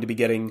 we're going to be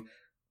getting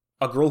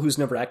a girl who's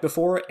never acted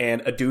before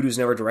and a dude who's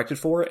never directed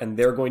before, and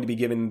they're going to be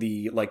given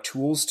the, like,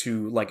 tools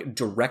to, like,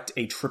 direct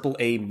a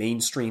AAA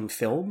mainstream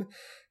film,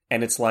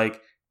 and it's like,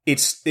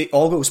 it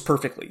all goes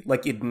perfectly.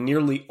 Like, it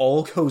nearly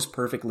all goes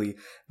perfectly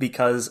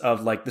because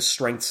of, like, the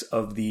strengths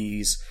of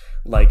these,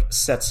 like,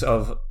 sets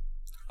of,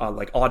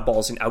 like,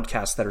 oddballs and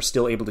outcasts that are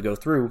still able to go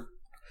through.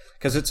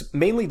 Because it's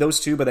mainly those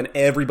two, but then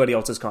everybody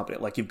else is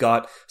competent. Like, you've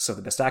got some of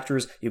the best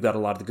actors, you've got a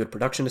lot of the good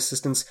production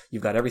assistants,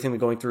 you've got everything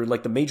going through.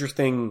 Like, the major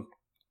thing,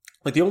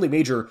 like, the only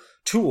major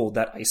tool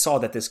that I saw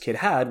that this kid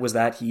had was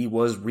that he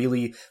was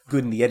really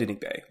good in the editing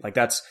bay. Like,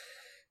 that's,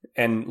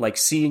 and, like,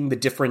 seeing the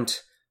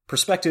different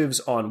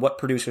perspectives on what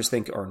producers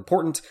think are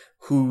important,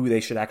 who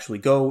they should actually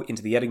go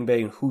into the editing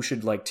bay, and who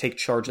should, like, take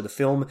charge of the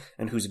film,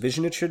 and whose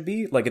vision it should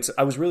be. Like,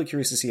 I was really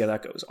curious to see how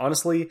that goes.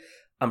 Honestly,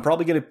 I'm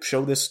probably going to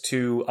show this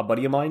to a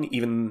buddy of mine,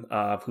 even,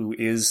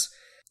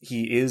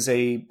 he is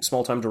a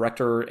small-time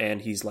director,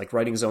 and he's, like,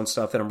 writing his own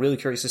stuff, and I'm really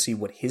curious to see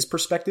what his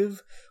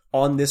perspective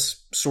on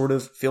this sort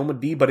of film would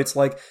be. But it's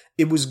like,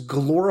 it was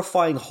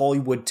glorifying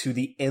Hollywood to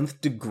the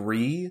nth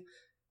degree,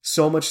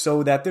 so much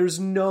so that there's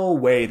no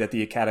way that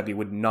the Academy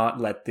would not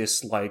let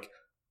this, like,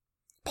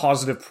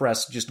 positive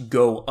press just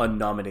go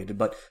unnominated,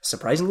 but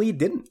surprisingly it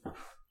didn't.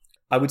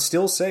 I would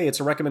still say it's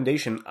a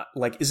recommendation.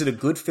 Like, is it a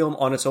good film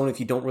on its own if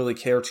you don't really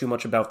care too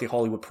much about the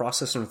Hollywood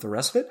process and the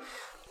rest of it?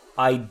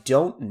 I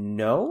don't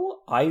know.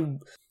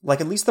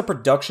 At least the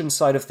production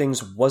side of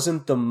things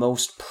wasn't the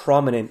most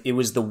prominent. It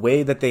was the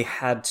way that they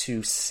had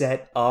to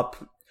set up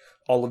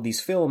all of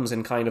these films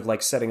and kind of,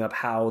 like, setting up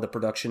how the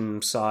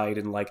production side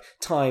and, like,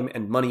 time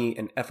and money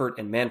and effort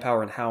and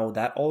manpower and how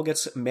that all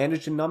gets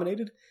managed and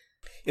nominated.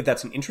 If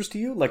that's an interest to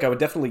you, like, I would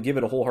definitely give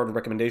it a wholehearted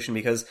recommendation,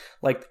 because,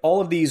 like,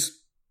 all of these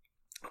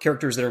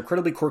characters that are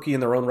incredibly quirky in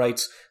their own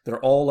rights,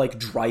 they're all, like,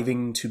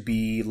 driving to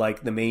be,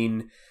 like, the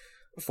main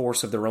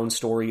force of their own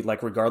story,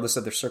 like, regardless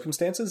of their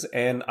circumstances,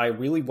 and I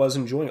really was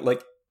enjoying it.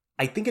 Like,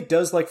 I think it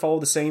does, like, follow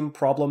the same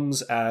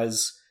problems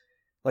as,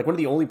 like, one of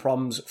the only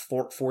problems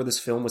for this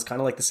film was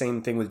kind of like the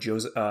same thing with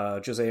Jose.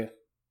 I'm just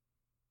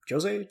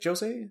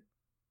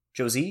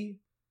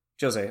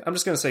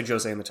going to say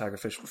Jose and the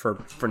Tigerfish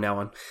for now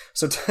on.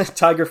 So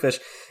Tigerfish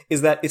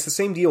is that it's the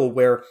same deal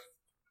where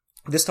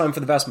this time, for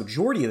the vast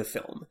majority of the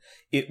film,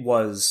 it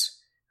was,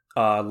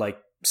 like,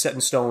 set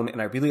in stone,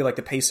 and I really liked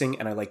the pacing,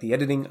 and I liked the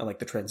editing, I liked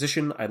the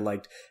transition, I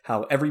liked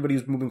how everybody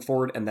was moving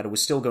forward, and that it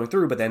was still going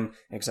through, but then,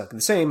 exactly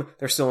the same,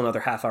 there's still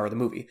another half hour of the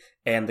movie.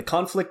 And the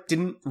conflict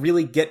didn't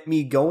really get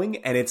me going,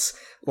 and it's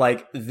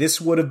like, this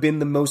would have been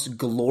the most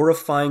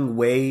glorifying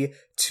way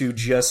to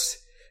just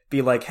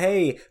be like,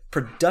 hey,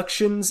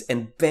 productions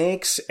and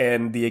banks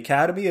and the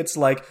Academy, it's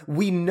like,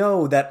 we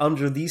know that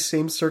under these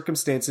same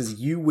circumstances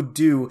you would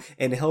do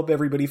and help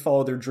everybody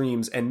follow their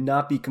dreams and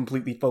not be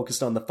completely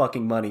focused on the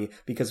fucking money,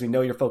 because we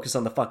know you're focused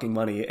on the fucking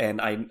money, and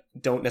I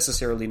don't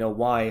necessarily know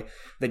why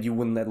that you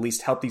wouldn't at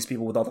least help these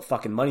people with all the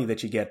fucking money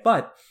that you get,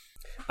 but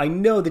I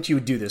know that you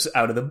would do this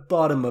out of the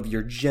bottom of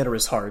your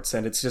generous hearts,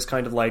 and it's just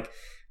kind of like,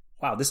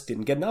 wow, this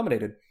didn't get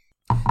nominated.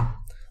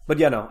 But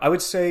yeah, no, I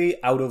would say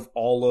out of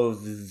all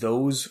of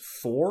those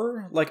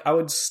four, like,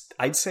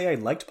 I'd say I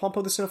liked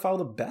Pompo the Cinephile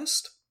the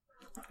best.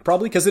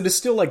 Probably because it is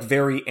still, like,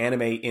 very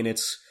anime in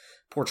its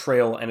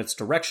portrayal and its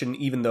direction,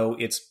 even though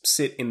it's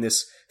sit in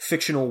this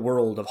fictional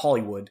world of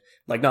Hollywood.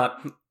 Like,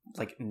 not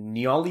like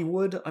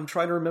Nollywood, I'm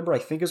trying to remember, I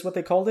think is what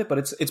they called it, but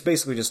it's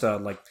basically just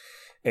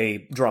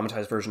a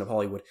dramatized version of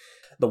Hollywood.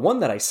 The one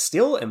that I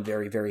still am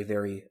very, very,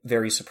 very,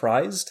 very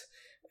surprised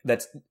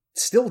that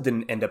still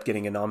didn't end up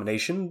getting a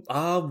nomination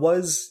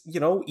was,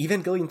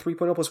 Evangelion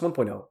 3.0 plus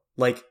 1.0.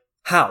 Like,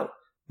 how?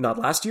 Not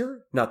last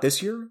year, not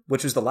this year,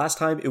 which was the last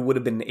time it would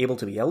have been able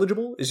to be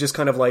eligible. It's just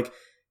kind of like,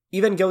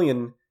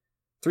 Evangelion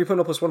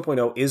 3.0 plus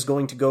 1.0 is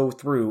going to go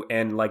through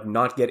and, like,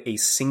 not get a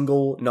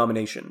single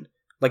nomination.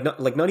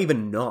 Not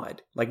even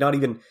nod. Like, not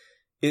even,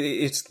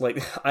 it's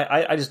like,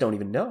 I just don't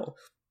even know.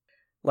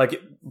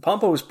 Like,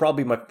 Pompo is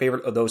probably my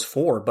favorite of those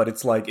four, but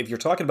it's like, if you're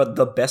talking about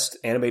the best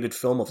animated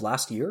film of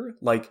last year,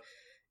 like,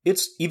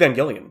 it's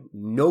Evangelion.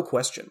 No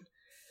question.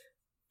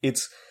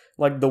 It's,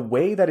 like, the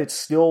way that it's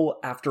still,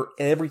 after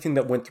everything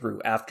that went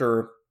through,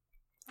 after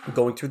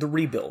going through the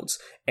rebuilds,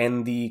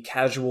 and the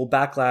casual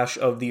backlash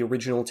of the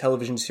original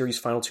television series'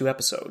 final 2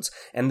 episodes,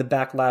 and the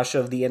backlash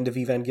of the end of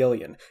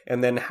Evangelion,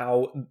 and then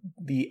how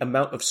the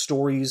amount of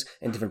stories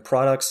and different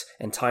products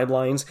and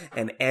timelines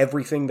and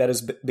everything that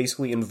is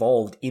basically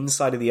involved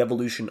inside of the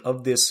evolution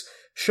of this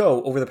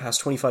show over the past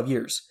 25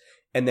 years.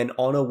 And then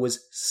Anno was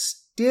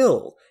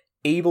still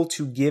able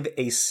to give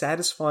a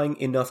satisfying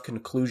enough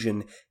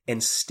conclusion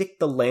and stick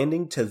the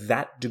landing to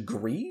that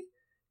degree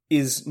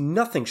is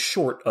nothing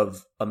short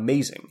of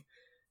amazing.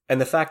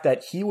 And the fact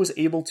that he was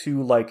able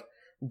to, like,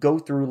 go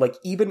through, like,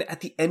 even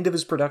at the end of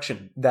his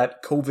production,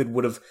 that COVID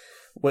would have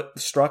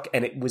struck,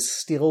 and it was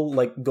still,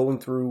 like, going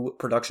through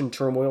production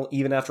turmoil,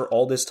 even after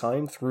all this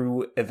time,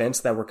 through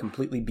events that were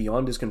completely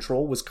beyond his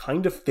control, was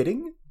kind of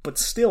fitting, but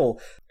still,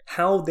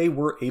 how they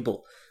were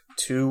able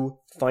to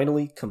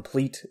finally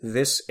complete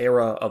this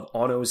era of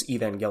Anno's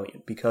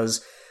Evangelion,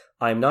 because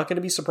I'm not going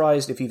to be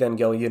surprised if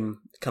Evangelion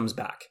comes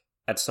back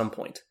at some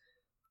point.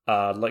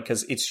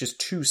 Because it's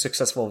just too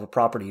successful of a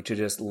property to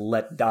just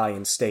let die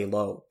and stay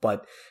low.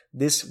 But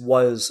this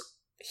was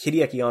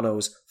Hideaki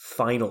Anno's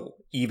final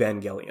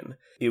Evangelion.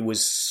 It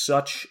was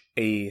such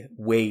a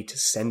way to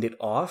send it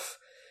off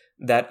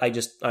that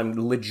I'm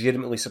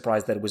legitimately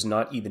surprised that it was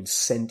not even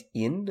sent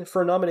in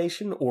for a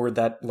nomination, or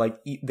that, like,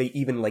 they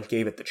even, like,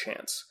 gave it the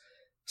chance.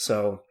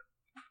 So,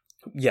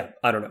 yeah,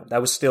 I don't know.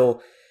 That was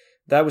still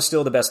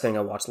the best thing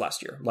I watched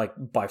last year, like,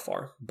 by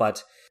far.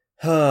 But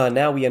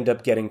now we end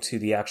up getting to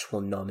the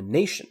actual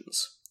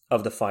nominations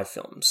of the 5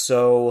 films.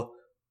 So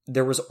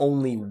there was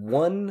only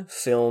one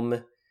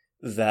film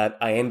that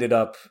I ended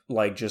up,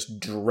 like, just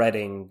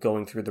dreading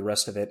going through the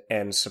rest of it.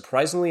 And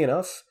surprisingly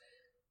enough,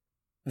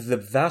 the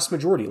vast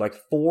majority, like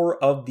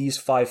 4 of these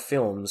 5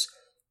 films,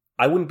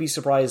 I wouldn't be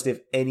surprised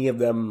if any of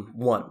them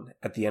won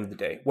at the end of the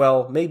day.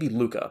 Well, maybe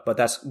Luca, but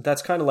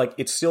that's kind of like,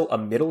 it's still a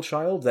middle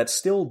child that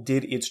still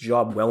did its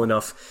job well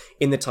enough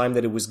in the time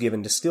that it was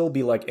given to still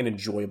be, like, an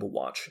enjoyable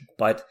watch.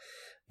 But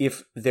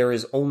if there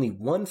is only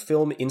one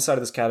film inside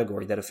of this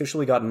category that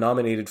officially got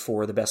nominated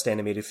for the Best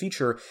Animated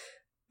Feature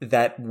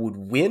that would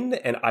win,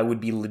 and I would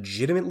be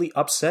legitimately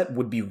upset,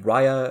 would be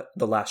Raya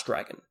the Last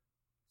Dragon.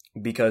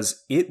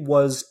 Because it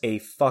was a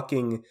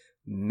fucking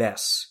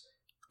mess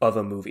of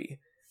a movie.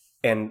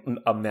 And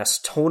a mess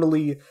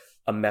tonally,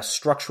 a mess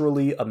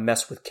structurally, a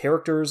mess with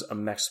characters, a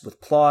mess with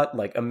plot,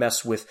 like a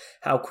mess with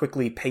how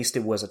quickly paced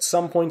it was at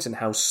some points and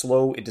how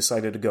slow it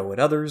decided to go at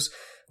others.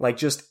 Like,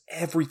 just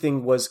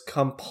everything was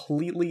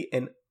completely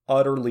and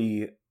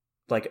utterly,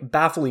 like,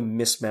 bafflingly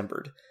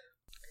mismembered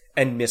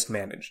and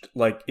mismanaged.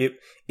 Like,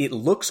 it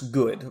looks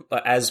good,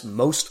 as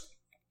most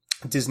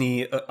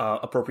Disney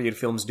appropriated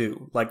films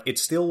do. Like, it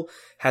still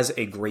has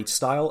a great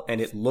style and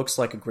it looks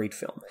like a great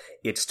film.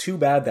 It's too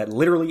bad that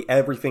literally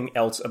everything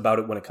else about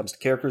it, when it comes to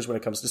characters, when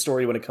it comes to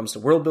story, when it comes to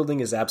world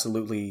building, is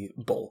absolutely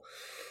bull.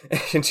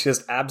 It's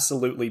just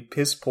absolutely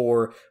piss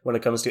poor when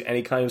it comes to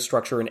any kind of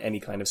structure and any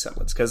kind of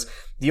semblance. Because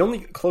the only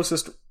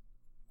closest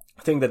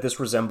thing that this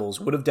resembles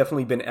would have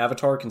definitely been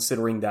Avatar,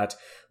 considering that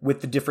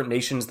with the different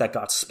nations that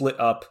got split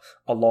up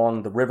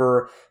along the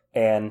river,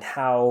 and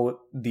how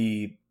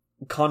the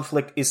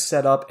conflict is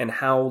set up, and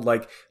how,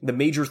 like, the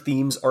major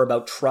themes are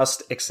about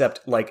trust, except,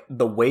 like,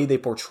 the way they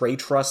portray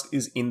trust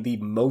is in the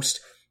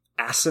most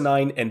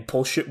asinine and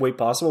bullshit way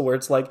possible, where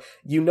it's like,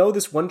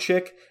 this one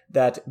chick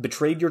that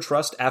betrayed your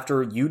trust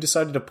after you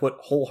decided to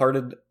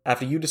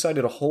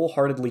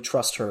wholeheartedly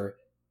trust her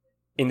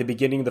in the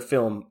beginning of the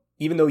film,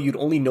 even though you'd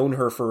only known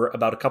her for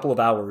about a couple of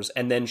hours,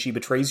 and then she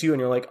betrays you and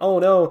you're like, oh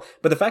no.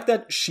 But the fact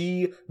that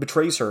she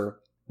betrays her,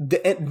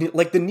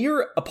 the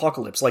near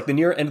apocalypse, like the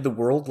near end of the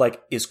world,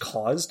 like, is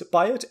caused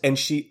by it,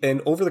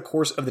 and over the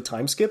course of the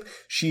time skip,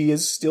 she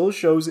still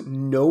shows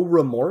no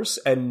remorse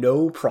and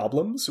no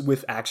problems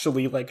with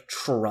actually, like,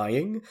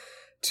 trying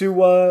to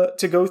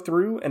go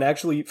through and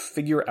actually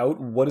figure out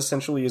what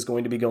essentially is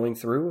going to be going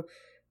through.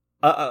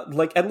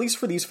 Like, at least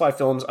for these 5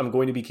 films, I'm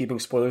going to be keeping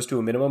spoilers to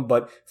a minimum,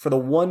 but for the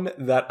one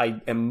that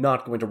I am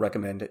not going to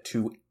recommend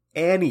to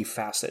any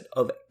facet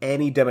of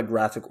any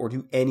demographic or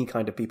to any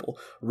kind of people,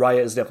 Raya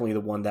is definitely the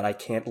one that I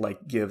can't,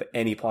 like, give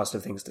any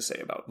positive things to say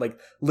about. Like,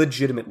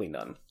 legitimately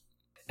none.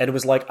 And it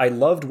was like, I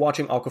loved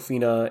watching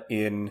Awkwafina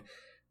in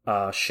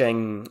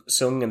Shang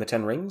Tsung and the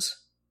Ten Rings,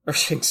 Or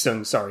Shang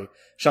Tsung, sorry.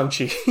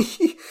 Shang-Chi.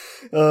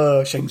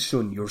 Shang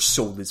Tsung, your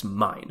soul is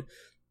mine.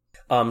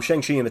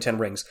 Shang-Chi and the Ten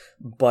Rings.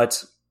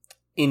 But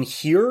in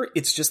here,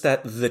 it's just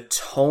that the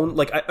tone,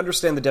 like, I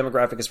understand the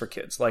demographic is for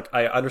kids. Like,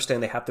 I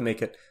understand they have to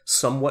make it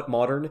somewhat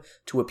modern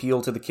to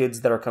appeal to the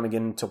kids that are coming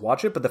in to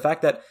watch it, but the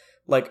fact that,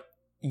 like,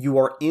 you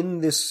are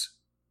in this,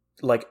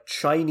 like,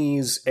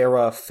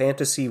 Chinese-era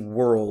fantasy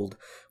world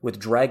with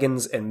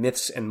dragons and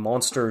myths and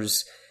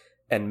monsters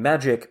and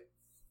magic,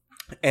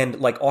 and,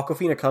 like,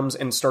 Awkwafina comes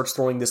and starts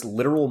throwing this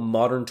literal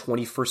modern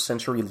 21st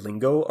century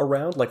lingo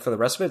around, like, for the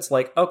rest of it, it's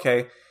like,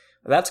 okay,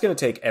 that's gonna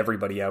take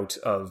everybody out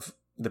of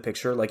the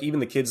picture, like, even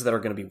the kids that are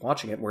going to be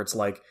watching it, where it's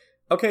like,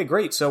 okay,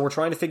 great, so we're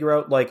trying to figure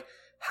out, like,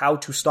 how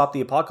to stop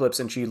the apocalypse,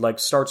 and she, like,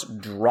 starts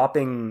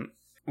dropping,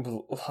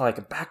 like,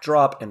 a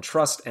backdrop, and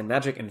trust, and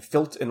magic, and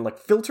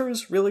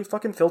filters, really?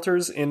 Fucking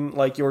filters in,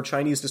 like, your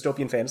Chinese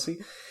dystopian fantasy?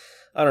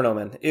 I don't know,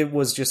 man. It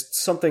was just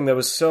something that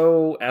was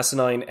so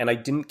asinine, and I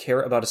didn't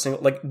care about a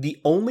single, like, the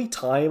only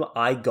time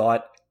I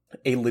got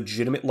a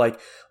legitimate, like,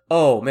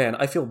 oh, man,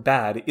 I feel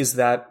bad, is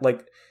that,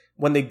 like,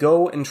 when they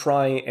go and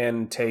try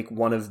and take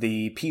one of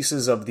the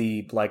pieces of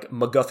the, like,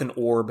 MacGuffin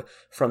orb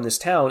from this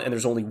town, and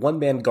there's only one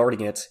man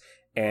guarding it,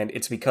 and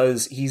it's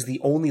because he's the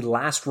only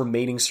last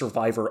remaining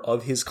survivor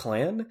of his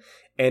clan,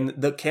 and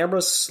the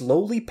camera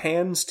slowly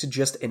pans to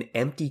just an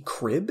empty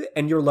crib,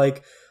 and you're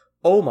like,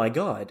 oh my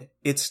god,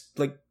 it's,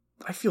 like,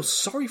 I feel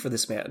sorry for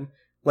this man.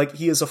 Like,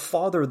 he is a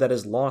father that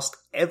has lost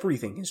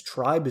everything, his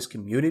tribe, his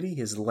community,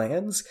 his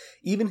lands,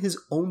 even his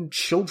own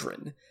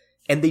children.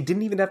 And they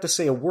didn't even have to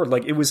say a word.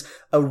 Like, it was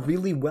a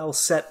really well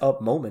set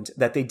up moment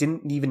that they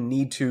didn't even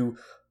need to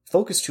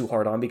focus too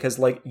hard on, because,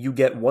 like, you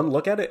get one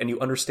look at it and you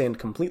understand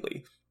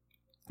completely.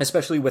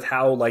 Especially with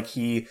how, like,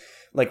 he,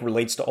 like,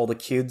 relates to all the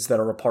kids that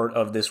are a part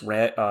of this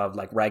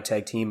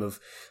ragtag team of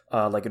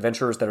like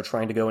adventurers that are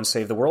trying to go and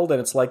save the world. And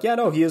it's like, yeah,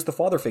 no, he is the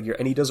father figure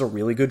and he does a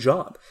really good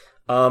job.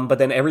 But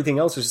then everything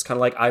else is just kind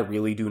of like, I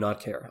really do not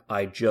care.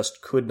 I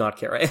just could not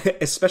care.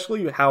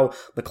 Especially how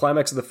the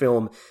climax of the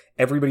film,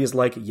 everybody is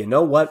like, you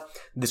know what?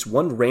 This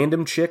one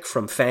random chick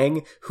from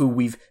Fang who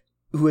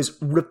has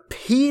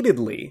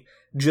repeatedly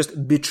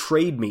just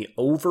betrayed me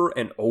over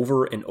and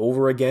over and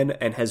over again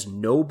and has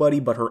nobody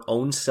but her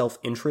own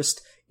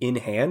self-interest in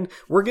hand.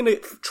 We're gonna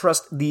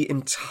trust the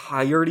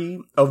entirety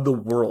of the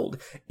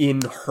world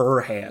in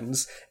her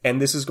hands.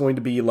 And this is going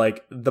to be,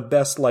 like, the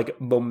best,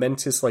 like,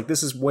 momentous, like,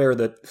 this is where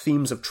the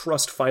themes of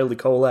trust finally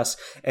coalesce.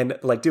 And,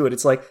 like,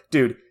 it's like,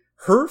 dude,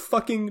 her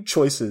fucking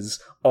choices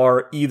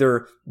are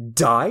either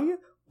die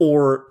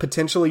or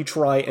potentially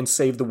try and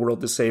save the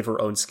world to save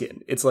her own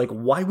skin. It's like,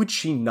 why would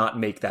she not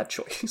make that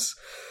choice?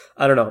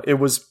 I don't know.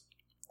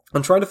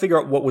 I'm trying to figure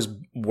out what was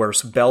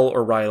worse, Belle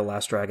or Raya the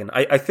Last Dragon.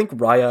 I think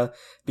Raya,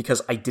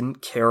 because I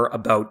didn't care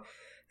about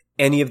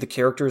any of the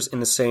characters in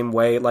the same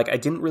way. Like, I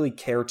didn't really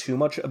care too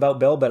much about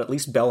Belle, but at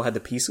least Belle had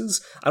the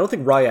pieces. I don't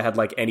think Raya had,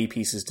 like, any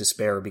pieces to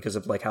spare because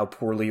of, like, how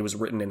poorly it was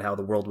written and how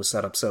the world was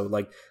set up. So,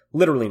 like,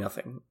 literally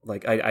nothing.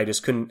 Like, I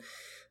just couldn't,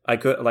 I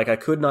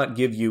could not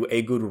give you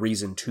a good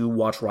reason to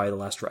watch Raya the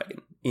Last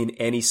Dragon in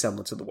any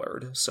semblance of the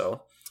word.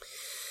 So,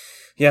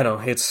 yeah, no,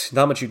 it's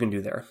not much you can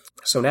do there.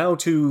 So now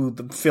to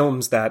the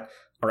films that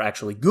are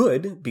actually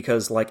good,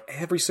 because, like,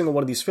 every single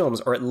one of these films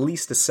are at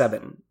least a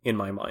 7 in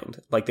my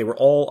mind. Like, they were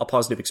all a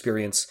positive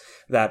experience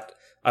that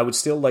I would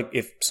still, like,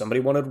 if somebody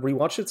wanted to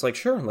rewatch it, it's like,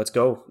 sure, let's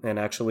go and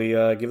actually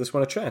give this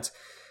one a chance.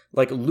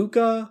 Like,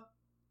 Luca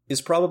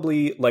is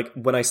probably, like,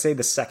 when I say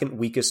the second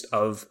weakest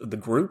of the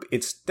group,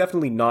 it's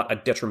definitely not a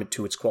detriment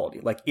to its quality.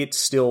 Like, it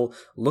still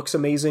looks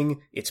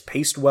amazing, it's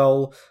paced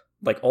well,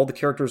 like, all the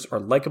characters are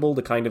likable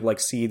to kind of, like,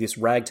 see this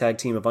ragtag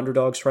team of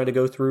underdogs trying to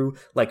go through.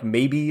 Like,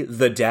 maybe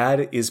the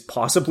dad is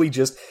possibly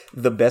just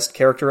the best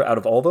character out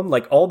of all of them.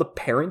 Like, all the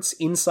parents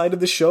inside of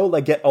the show,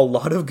 like, get a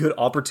lot of good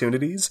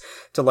opportunities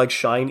to, like,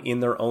 shine in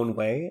their own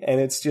way. And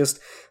it's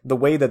just the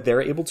way that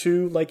they're able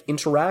to, like,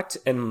 interact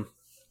and,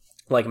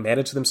 like,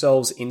 manage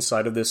themselves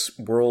inside of this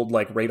world,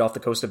 like, right off the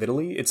coast of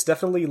Italy. It's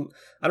definitely,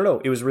 I don't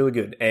know, it was really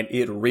good. And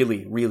it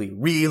really, really,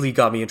 really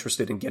got me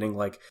interested in getting,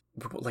 like,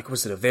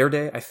 was it a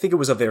Verde? I think it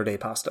was a Verde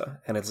pasta.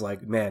 And it's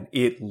like, man,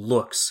 it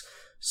looks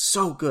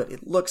so good.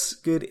 It looks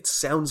good. It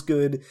sounds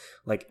good.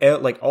 Like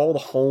all the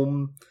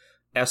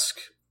home-esque,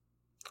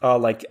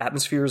 like,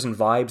 atmospheres and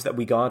vibes that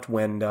we got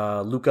when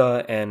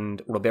Luca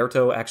and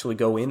Roberto actually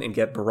go in and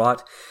get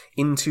brought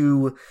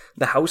into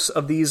the house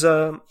of these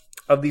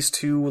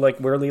two, like,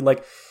 weirdly,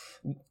 like,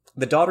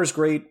 the daughter's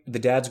great, the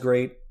dad's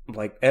great,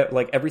 like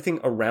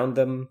everything around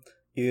them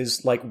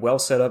is, like, well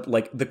set up.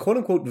 Like, the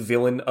quote-unquote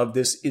villain of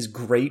this is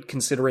great,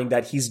 considering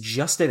that he's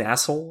just an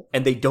asshole,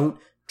 and they don't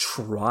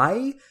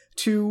try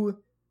to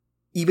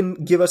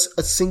even give us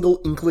a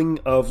single inkling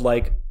of,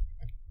 like,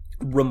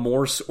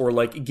 remorse or,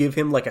 like, give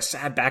him, like, a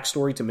sad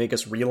backstory to make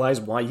us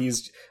realize why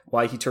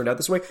he turned out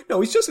this way.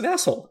 No, he's just an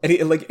asshole, and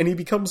he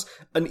becomes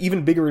an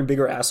even bigger and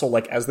bigger asshole,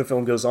 like, as the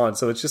film goes on.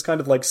 So it's just kind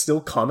of, like, still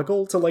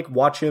comical to, like,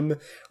 watch him,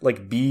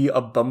 like, be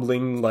a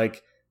bumbling,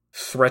 like,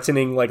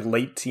 threatening like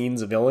late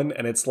teens villain,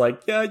 and it's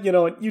like, yeah, you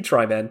know what, you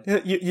try, man.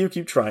 You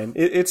keep trying.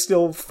 It's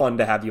still fun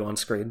to have you on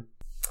screen.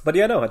 But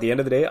yeah, no, at the end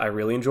of the day, I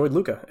really enjoyed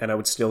Luca, and I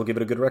would still give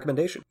it a good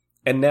recommendation.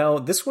 And now,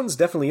 this one's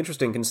definitely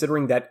interesting,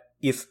 considering that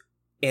if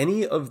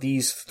any of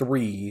these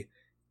three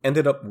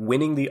ended up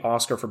winning the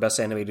Oscar for Best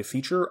Animated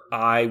Feature,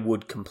 I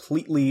would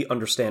completely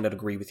understand and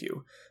agree with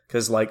you.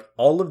 Because, like,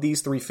 all of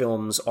these three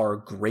films are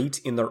great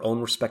in their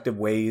own respective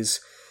ways,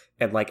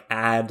 and, like,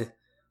 add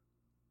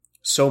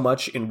so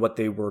much in what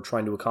they were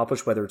trying to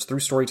accomplish, whether it's through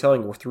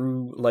storytelling or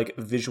through, like,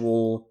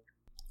 visual,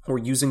 or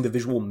using the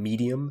visual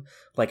medium,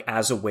 like,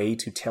 as a way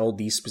to tell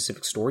these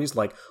specific stories.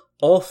 Like,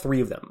 all three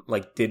of them,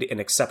 like, did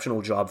an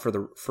exceptional job for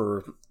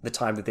the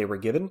time that they were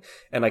given,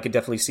 and I could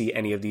definitely see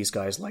any of these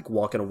guys, like,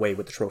 walking away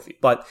with the trophy.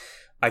 But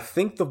I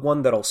think the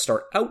one that I'll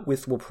start out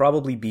with will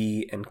probably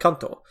be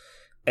Encanto.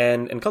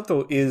 And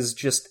Encanto is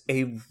just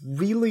a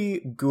really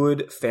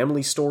good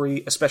family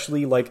story,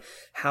 especially like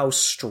how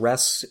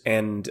stress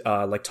and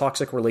like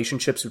toxic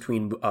relationships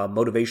between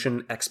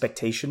motivation,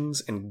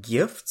 expectations, and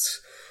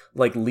gifts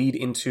like lead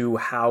into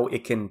how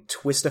it can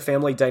twist a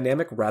family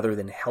dynamic rather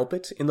than help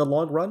it in the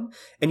long run.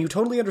 And you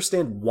totally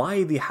understand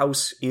why the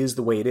house is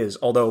the way it is.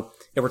 Although,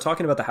 if we're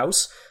talking about the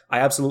house, I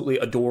absolutely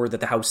adore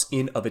that the house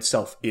in of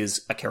itself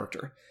is a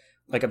character.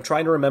 Like, I'm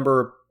trying to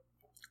remember,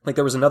 like,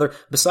 there was another,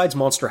 besides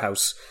Monster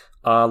House,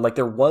 like,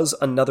 there was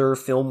another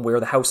film where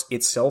the house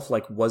itself,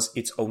 like, was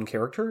its own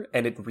character,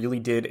 and it really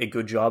did a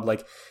good job.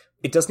 Like,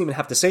 it doesn't even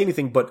have to say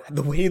anything, but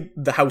the way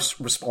the house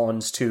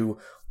responds to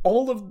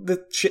all of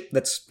the shit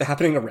that's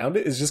happening around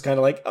it is just kind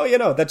of like, oh, you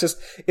know, that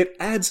just, it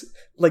adds,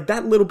 like,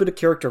 that little bit of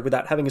character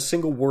without having a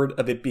single word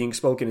of it being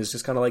spoken is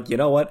just kind of like, you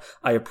know what,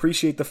 I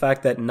appreciate the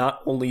fact that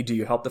not only do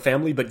you help the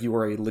family, but you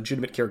are a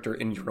legitimate character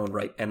in your own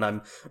right, and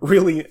I'm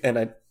really, and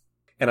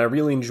I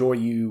really enjoy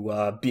you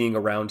being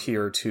around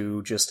here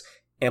to just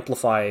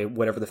amplify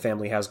whatever the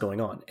family has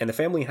going on. And the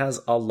family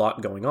has a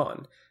lot going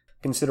on,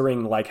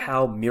 considering, like,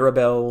 how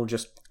Mirabel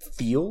just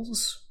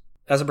feels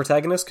as a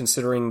protagonist,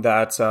 considering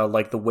that,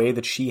 like, the way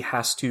that she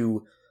has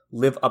to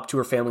live up to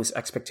her family's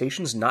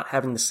expectations, not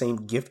having the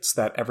same gifts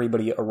that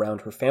everybody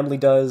around her family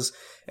does,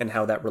 and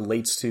how that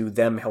relates to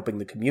them helping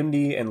the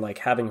community, and, like,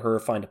 having her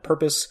find a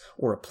purpose,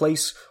 or a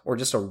place, or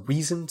just a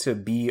reason to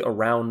be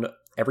around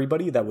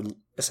everybody that would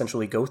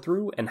essentially go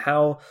through, and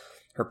how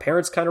her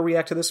parents kind of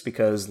react to this,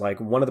 because, like,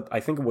 one of the,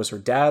 I think it was her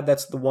dad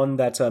that's the one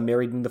that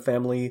married in the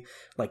family,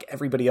 like,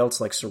 everybody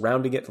else, like,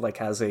 surrounding it, like,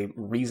 has a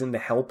reason to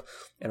help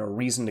and a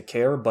reason to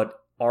care, but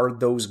are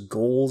those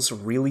goals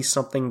really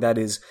something that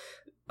is,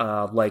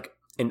 like,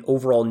 an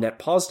overall net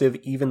positive,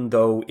 even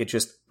though it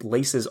just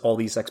laces all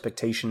these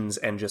expectations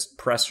and just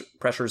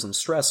pressures and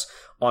stress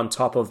on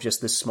top of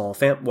just this small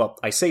well,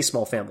 I say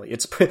small family,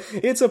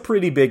 it's a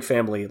pretty big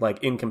family,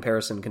 like, in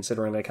comparison,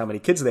 considering, like, how many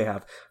kids they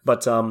have,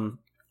 but,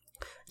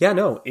 yeah,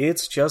 no,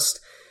 it's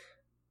just,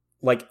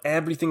 like,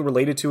 everything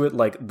related to it,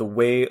 like, the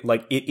way,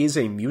 like, it is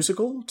a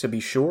musical, to be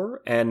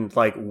sure, and,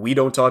 like, We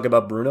Don't Talk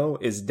About Bruno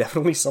is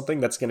definitely something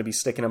that's going to be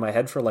sticking in my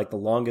head for, like, the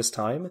longest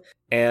time,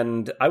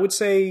 and I would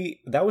say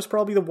that was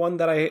probably the one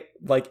that I,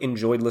 like,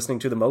 enjoyed listening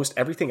to the most.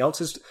 Everything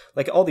else is,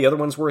 like, all the other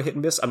ones were a hit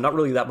and miss. I'm not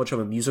really that much of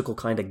a musical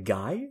kind of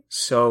guy,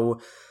 so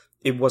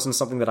it wasn't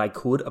something that I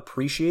could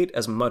appreciate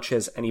as much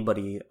as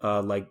anybody,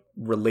 like,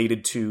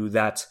 related to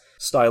that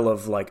style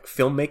of, like,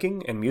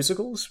 filmmaking and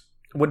musicals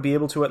would be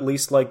able to at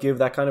least, like, give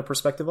that kind of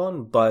perspective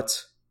on.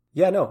 But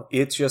yeah, no,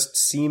 it just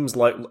seems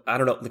like, I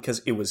don't know, because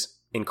it was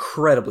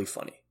incredibly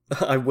funny.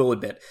 I will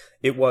admit.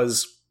 It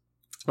was,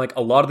 like,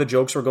 a lot of the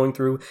jokes we're going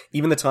through,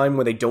 even the time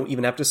when they don't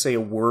even have to say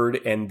a word,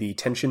 and the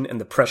tension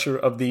and the pressure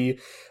of the,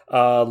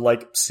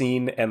 like,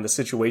 scene and the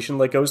situation,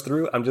 like, goes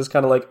through, I'm just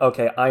kind of like,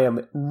 okay, I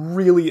am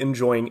really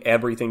enjoying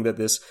everything that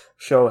this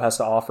show has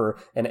to offer,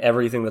 and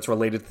everything that's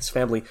related to this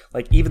family.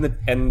 Like, even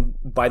and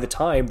by the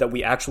time that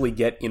we actually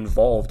get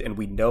involved, and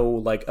we know,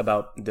 like,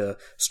 about the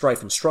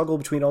strife and struggle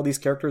between all these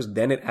characters,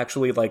 then it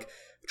actually, like,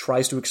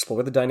 tries to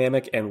explore the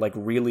dynamic and, like,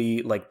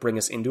 really, like, bring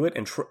us into it,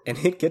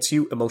 and it gets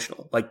you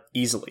emotional, like,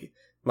 easily.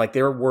 Like,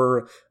 there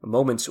were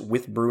moments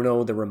with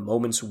Bruno, there were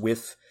moments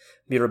with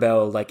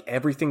Mirabel, like,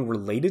 everything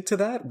related to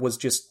that was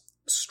just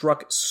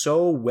struck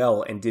so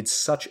well and did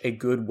such a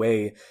good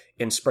way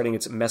in spreading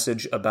its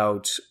message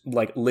about,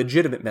 like,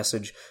 legitimate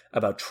message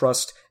about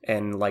trust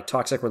and, like,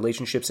 toxic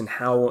relationships, and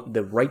how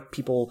the right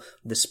people,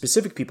 the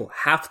specific people,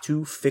 have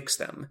to fix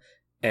them.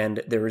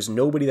 And there is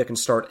nobody that can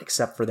start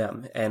except for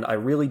them. And I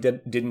really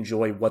did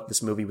enjoy what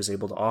this movie was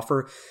able to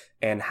offer,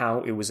 and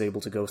how it was able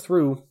to go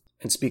through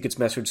and speak its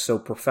message so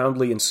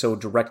profoundly and so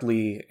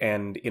directly,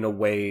 and in a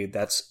way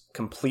that's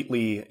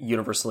completely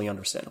universally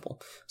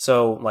understandable.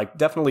 So, like,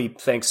 definitely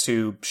thanks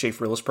to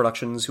Schaefer Illes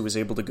Productions, who was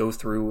able to go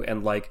through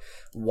and, like,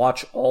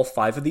 watch all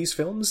 5 of these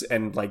films,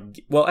 and, like,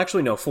 well,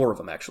 actually, no, 4 of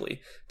them,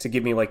 actually, to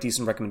give me, like,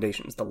 decent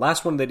recommendations. The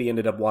last one that he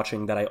ended up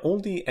watching that I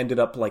only ended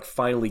up, like,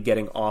 finally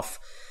getting off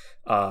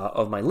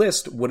of my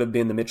list would have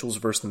been The Mitchells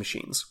vs. the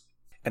Machines.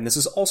 And this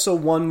is also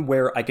one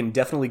where I can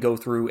definitely go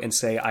through and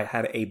say I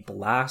had a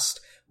blast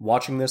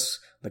watching this,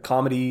 the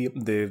comedy,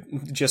 the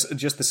just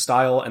the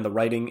style and the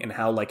writing and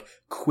how like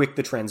quick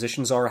the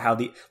transitions are, how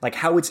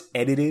it's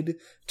edited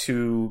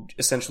to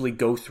essentially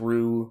go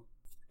through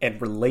and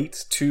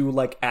relate to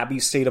like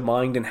Abby's state of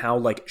mind and how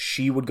like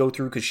she would go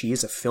through because she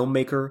is a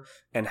filmmaker,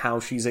 and how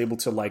she's able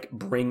to like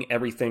bring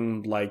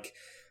everything like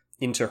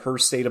into her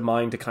state of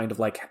mind to kind of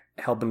like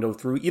help them go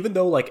through, even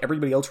though like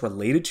everybody else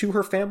related to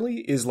her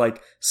family is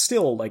like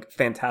still like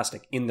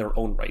fantastic in their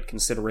own right,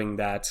 considering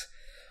that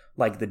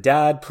like the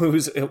dad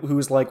who's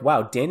like,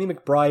 wow, Danny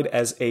McBride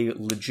as a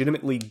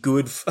legitimately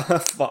good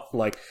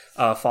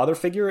father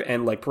figure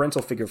and like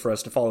parental figure for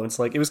us to follow. It's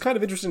like, it was kind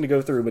of interesting to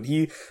go through, but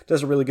he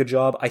does a really good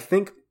job. I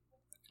think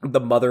the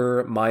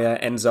mother, Maya,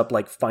 ends up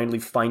like finally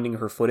finding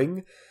her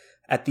footing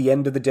at the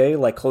end of the day,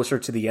 like closer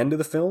to the end of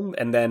the film.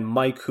 And then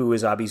Mike, who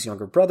is Abby's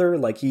younger brother,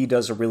 like he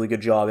does a really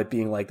good job at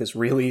being like this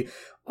really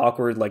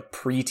awkward, like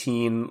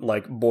preteen,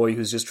 like boy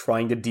who's just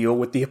trying to deal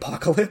with the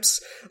apocalypse,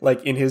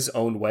 like in his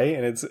own way.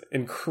 And it's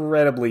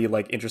incredibly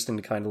like interesting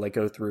to kind of like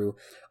go through.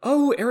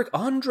 Oh, Eric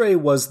Andre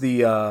was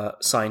the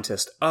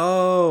scientist.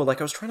 Oh,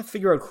 like I was trying to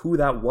figure out who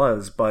that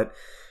was, but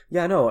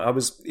yeah, no, it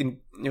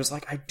was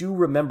like, I do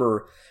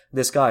remember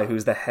this guy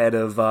who's the head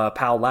of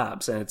PAL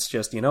Labs. And it's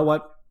just, you know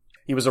what?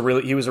 He was a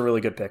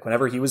really good pick.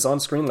 Whenever he was on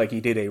screen, like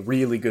he did a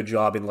really good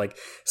job in like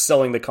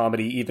selling the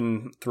comedy,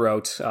 even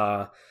throughout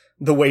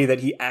the way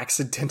that he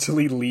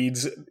accidentally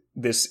leads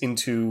this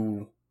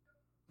into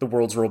the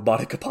world's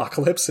robotic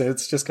apocalypse. And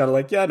it's just kind of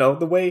like, yeah, no,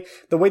 the way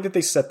that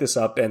they set this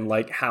up and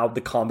like how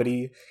the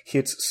comedy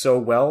hits so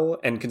well,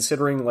 and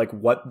considering like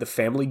what the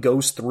family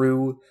goes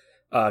through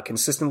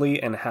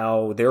consistently, and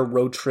how their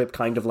road trip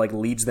kind of like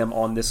leads them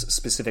on this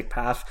specific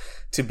path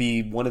to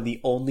be one of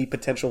the only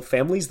potential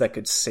families that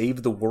could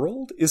save the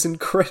world, is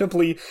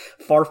incredibly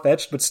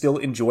far-fetched but still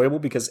enjoyable,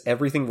 because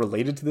everything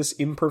related to this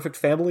imperfect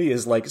family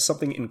is like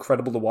something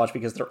incredible to watch,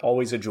 because they're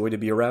always a joy to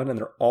be around, and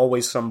they're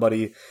always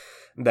somebody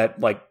that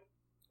like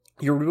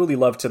you really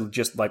love to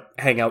just like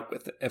hang out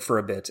with for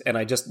a bit. And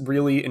I just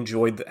really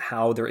enjoyed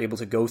how they're able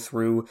to go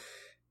through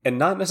and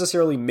not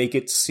necessarily make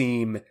it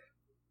seem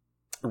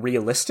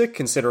realistic,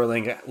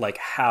 considering like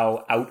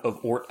how out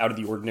of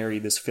the ordinary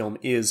this film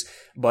is,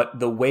 but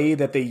the way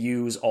that they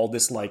use all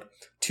this like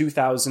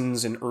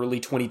 2000s and early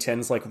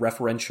 2010s like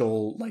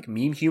referential like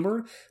meme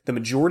humor, the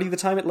majority of the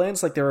time it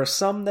lands. Like there are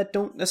some that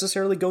don't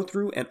necessarily go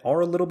through and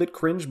are a little bit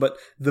cringe, but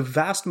the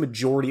vast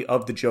majority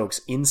of the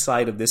jokes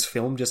inside of this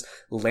film just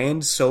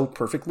land so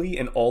perfectly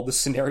in all the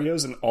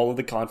scenarios and all of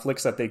the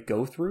conflicts that they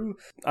go through.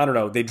 I don't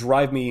know, they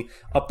drive me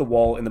up the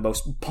wall in the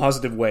most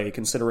positive way,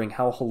 considering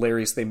how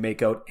hilarious they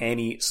make out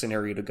any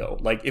scenario to go.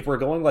 Like if we're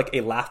going like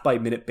a laugh by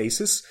minute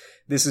basis,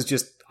 this is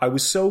just, I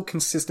was so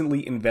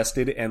consistently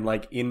invested and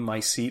like in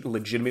my seat,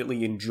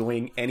 legitimately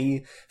enjoying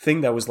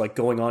anything that was like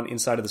going on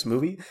inside of this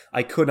movie.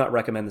 I could not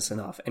recommend this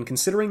enough. And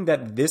considering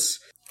that this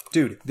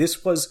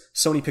was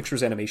Sony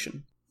Pictures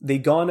Animation.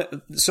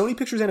 Sony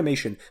Pictures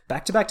Animation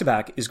back to back to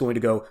back is going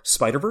to go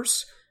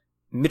Spider-Verse,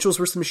 Mitchell's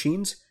vs. the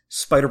Machines,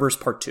 Spider-Verse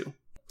Part 2.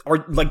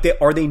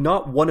 Are they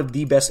not one of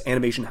the best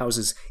animation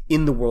houses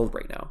in the world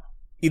right now?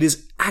 It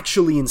is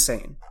actually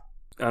insane.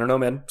 I don't know,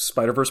 man.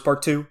 Spider-Verse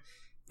Part 2.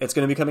 It's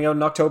going to be coming out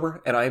in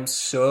October, and I am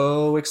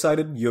so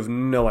excited. You have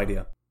no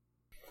idea.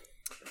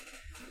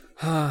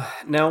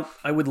 Now,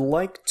 I would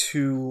like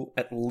to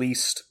at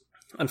least,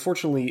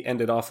 unfortunately, end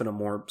it off in a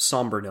more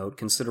somber note,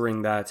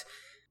 considering that,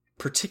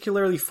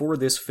 particularly for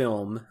this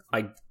film,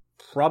 I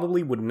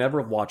probably would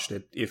never have watched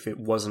it if it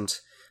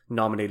wasn't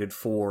nominated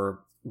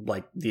for,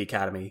 like, the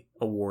Academy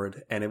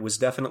Award. And it's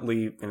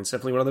definitely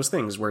one of those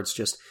things where it's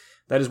just,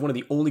 that is one of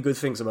the only good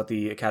things about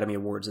the Academy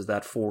Awards, is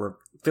that for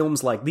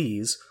films like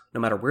these, no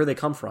matter where they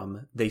come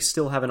from, they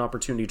still have an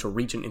opportunity to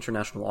reach an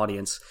international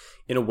audience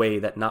in a way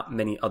that not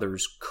many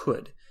others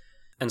could.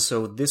 And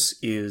so this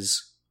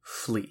is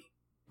Flea.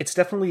 It's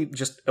definitely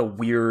just a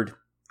weird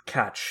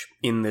catch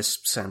in this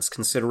sense,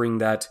 considering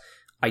that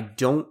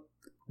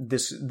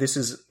this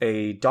is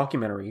a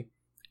documentary,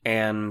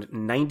 and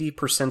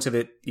 90% of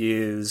it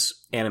is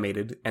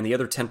animated, and the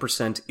other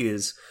 10%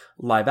 is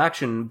live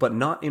action, but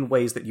not in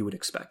ways that you would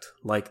expect.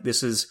 Like,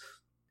 this is,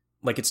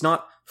 like, it's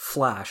not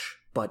Flash,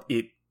 but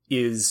it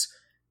is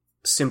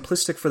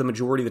simplistic for the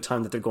majority of the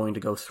time that they're going to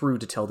go through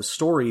to tell the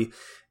story.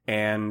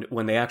 And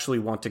when they actually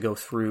want to go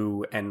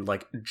through and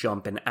like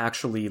jump and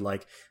actually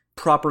like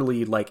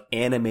properly like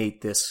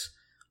animate this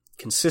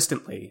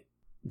consistently,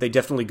 they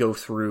definitely go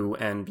through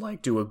and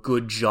like do a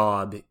good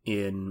job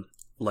in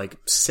like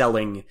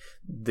selling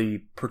the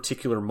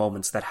particular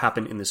moments that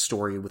happen in this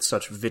story with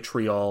such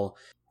vitriol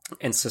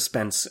and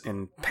suspense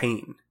and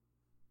pain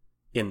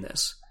in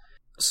this.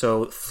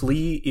 So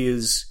Flea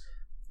is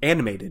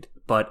animated,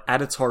 but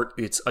at its heart,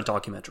 it's a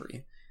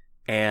documentary.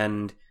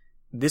 And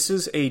this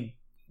is a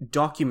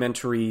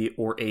documentary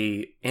or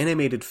a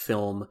animated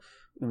film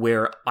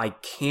where I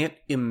can't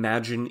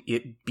imagine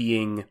it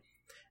being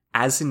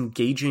as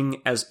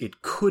engaging as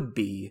it could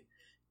be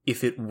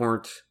if it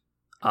weren't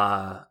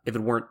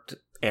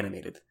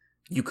animated.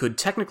 You could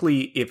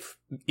technically, if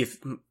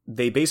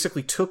they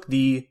basically took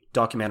the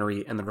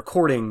documentary and the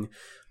recording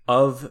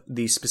of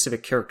the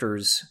specific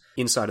characters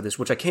inside of this,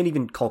 which I can't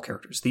even call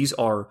characters. These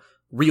are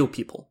real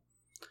people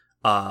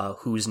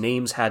whose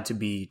names had to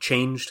be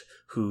changed,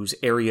 whose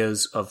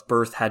areas of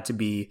birth had to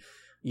be,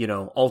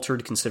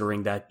 altered,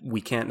 considering that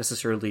we can't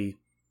necessarily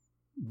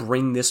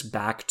bring this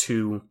back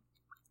to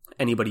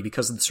anybody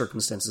because of the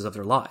circumstances of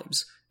their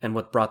lives and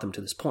what brought them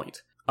to this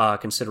point.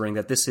 Considering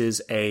that this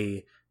is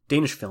a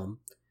Danish film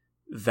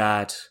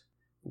that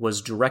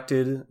was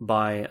directed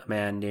by a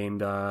man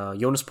named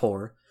Jonas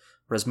Poor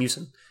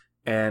Rasmussen.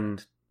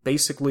 And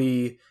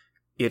basically,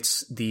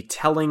 it's the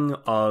telling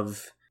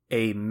of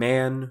a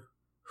man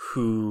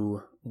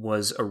who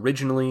was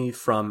originally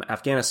from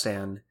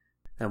Afghanistan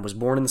and was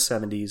born in the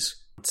 70s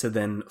to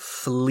then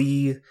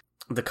flee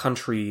the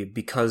country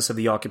because of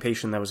the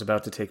occupation that was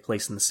about to take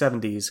place in the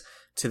 70s,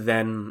 to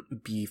then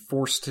be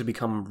forced to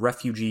become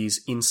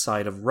refugees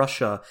inside of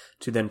Russia,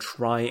 to then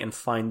try and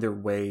find their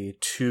way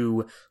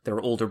to their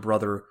older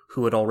brother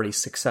who had already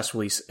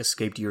successfully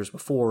escaped years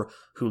before,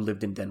 who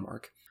lived in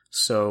Denmark.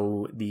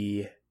 So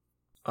the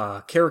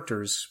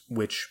characters,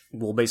 which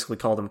we'll basically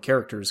call them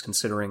characters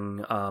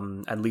considering,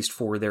 at least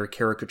for their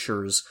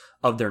caricatures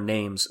of their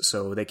names,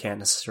 so they can't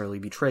necessarily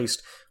be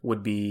traced,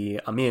 would be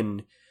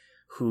Amin,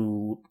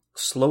 who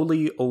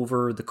slowly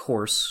over the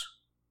course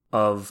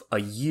of a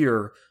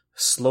year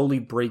slowly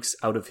breaks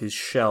out of his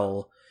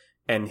shell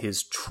and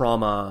his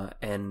trauma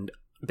and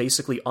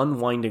basically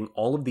unwinding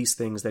all of these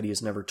things that he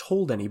has never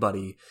told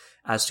anybody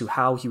as to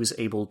how he was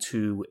able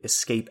to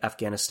escape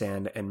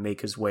Afghanistan and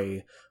make his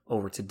way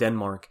over to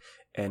Denmark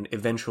and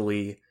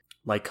eventually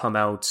come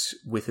out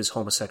with his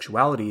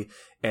homosexuality.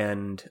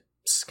 And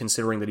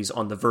considering that he's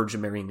on the verge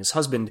of marrying his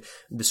husband,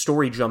 the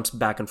story jumps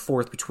back and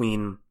forth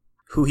between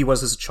who he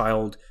was as a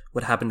child,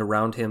 what happened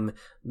around him,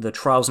 the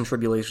trials and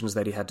tribulations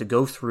that he had to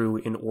go through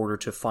in order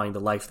to find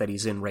the life that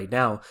he's in right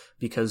now.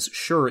 Because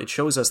sure, it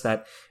shows us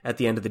that at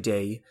the end of the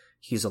day,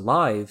 he's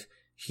alive,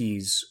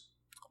 he's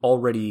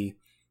already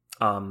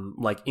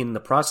in the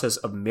process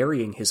of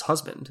marrying his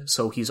husband.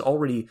 So he's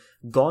already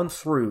gone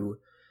through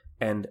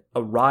and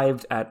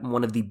arrived at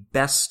one of the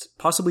best,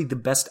 possibly the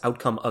best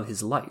outcome of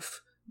his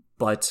life.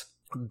 But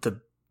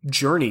the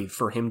journey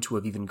for him to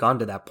have even gone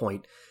to that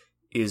point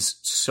is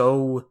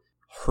so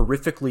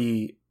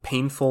horrifically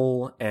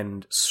painful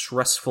and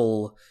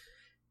stressful,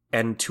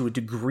 and to a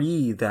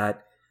degree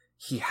that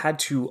he had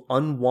to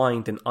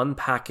unwind and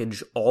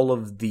unpackage all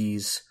of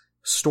these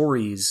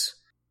stories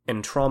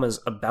and traumas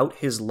about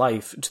his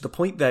life to the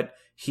point that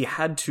he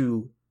had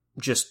to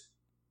just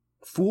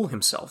fool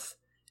himself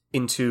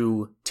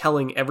into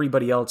telling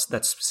everybody else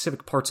that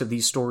specific parts of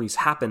these stories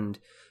happened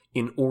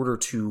in order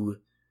to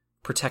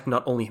protect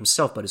not only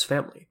himself but his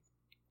family.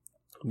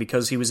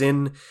 Because he was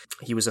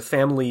a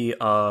family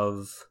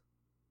of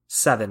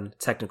 7,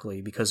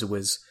 technically, because it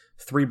was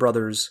 3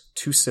 brothers,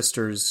 2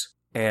 sisters,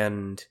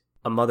 and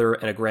a mother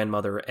and a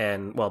grandmother,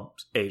 and,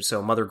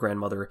 so mother,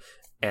 grandmother,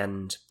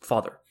 and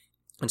father.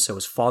 And so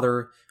his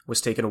father was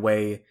taken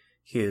away,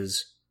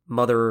 his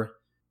mother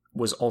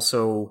was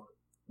also,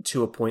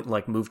 to a point,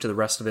 moved to the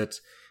rest of it,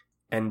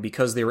 and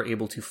because they were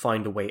able to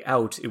find a way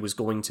out, it was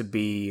going to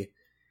be,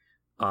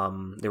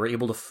 they were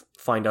able to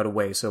find out a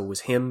way, so it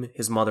was him,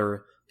 his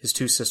mother, his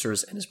 2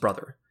 sisters, and his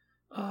brother,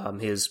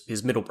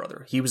 his middle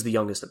brother. He was the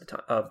youngest at the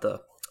time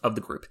of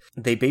the group.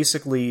 They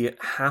basically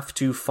have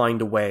to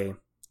find a way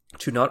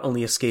to not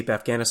only escape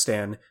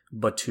Afghanistan,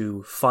 but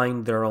to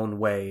find their own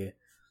way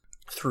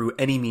through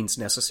any means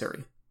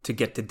necessary to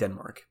get to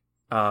Denmark,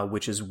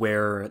 which is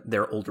where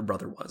their older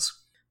brother was.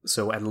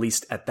 So at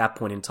least at that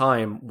point in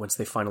time, once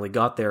they finally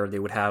got there, they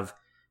would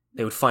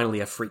finally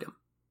have freedom,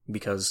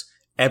 because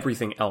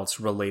everything else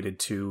related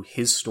to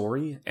his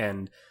story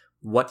and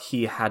what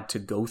he had to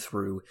go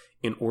through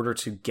in order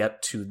to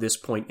get to this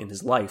point in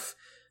his life,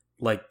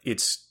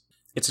 it's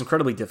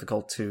incredibly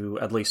difficult to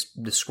at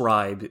least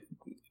describe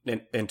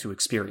and to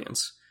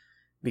experience.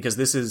 Because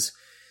this is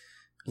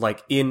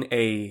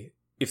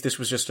if this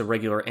was just a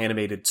regular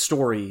animated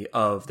story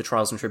of the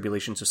trials and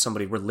tribulations of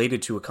somebody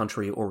related to a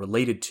country or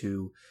related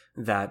to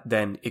that,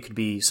 then it could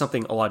be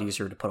something a lot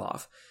easier to put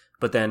off.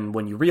 But then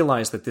when you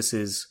realize that this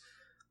is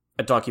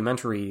a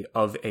documentary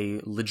of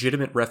a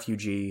legitimate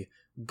refugee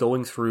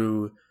going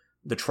through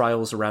the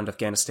trials around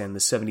Afghanistan in the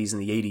 70s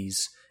and the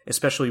 80s,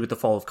 especially with the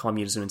fall of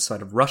communism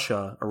inside of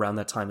Russia around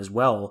that time as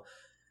well,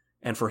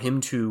 and for him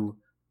to,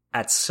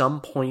 at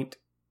some point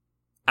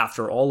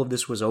after all of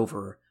this was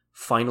over,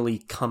 finally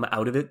come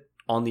out of it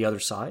on the other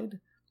side,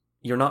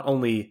 you're not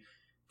only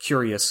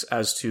curious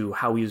as to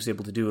how he was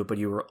able to do it,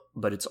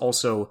 but it's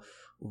also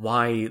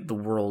why the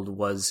world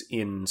was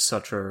in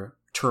such a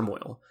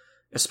turmoil,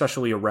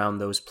 especially around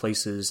those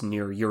places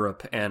near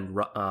Europe and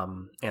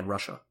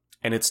Russia.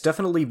 And it's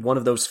definitely one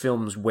of those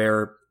films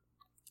where,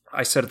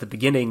 I said at the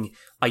beginning,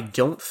 I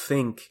don't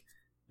think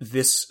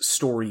this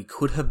story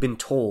could have been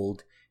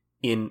told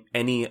in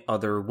any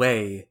other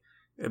way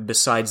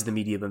besides the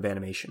medium of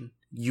animation.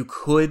 You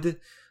could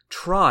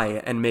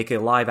try and make a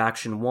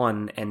live-action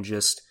one and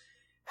just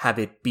have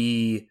it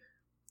be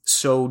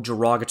so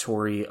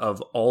derogatory of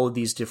all of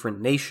these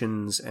different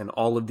nations and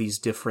all of these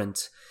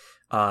different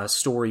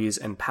stories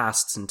and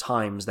pasts and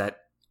times that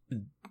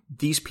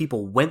these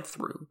people went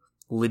through,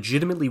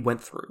 legitimately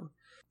went through,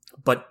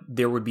 but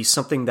there would be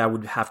something that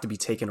would have to be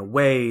taken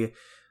away,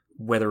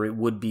 whether it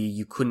would be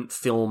you couldn't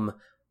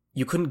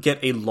get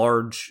a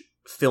large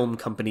film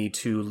company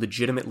to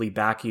legitimately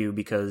back you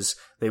because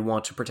they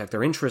want to protect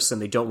their interests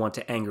and they don't want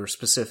to anger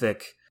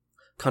specific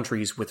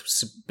countries with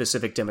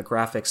specific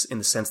demographics, in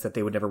the sense that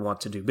they would never want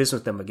to do business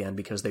with them again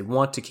because they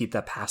want to keep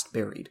that past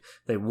buried.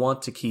 They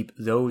want to keep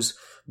those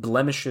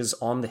blemishes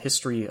on the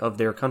history of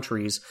their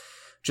countries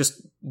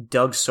just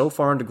dug so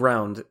far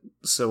underground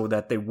so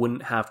that they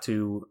wouldn't have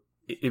to,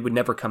 it would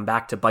never come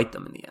back to bite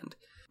them in the end.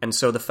 And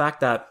so the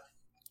fact that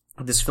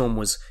this film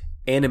was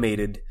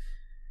animated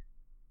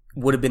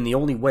would have been the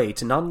only way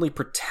to not only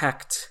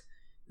protect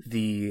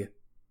the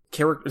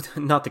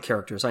not the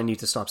characters, I need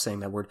to stop saying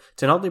that word,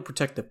 to not only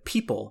protect the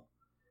people,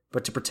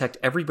 but to protect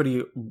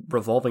everybody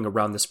revolving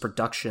around this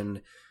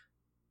production,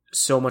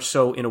 so much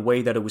so in a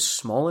way that it was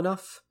small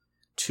enough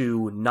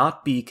to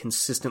not be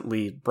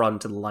consistently brought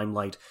into the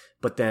limelight,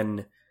 but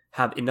then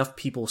have enough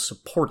people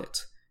support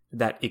it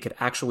that it could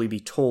actually be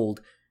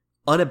told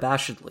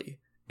unabashedly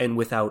and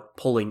without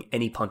pulling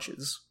any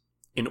punches,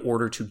 in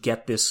order to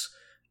get this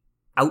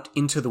out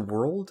into the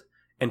world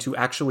and to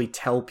actually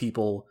tell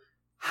people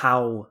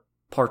how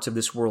parts of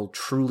this world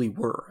truly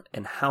were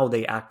and how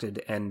they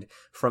acted, and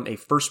from a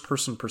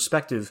first-person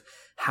perspective,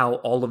 how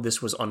all of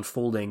this was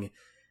unfolding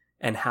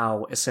and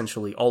how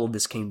essentially all of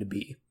this came to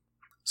be.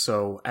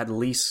 So at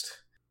least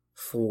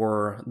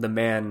for the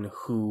man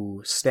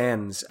who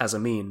stands as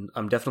Amin,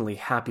 I'm definitely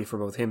happy for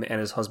both him and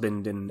his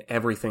husband and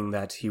everything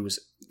that he was,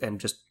 and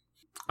just,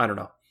 I don't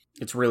know.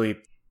 It's really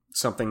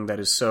something that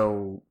is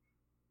so,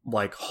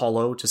 like,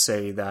 hollow to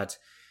say that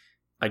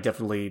I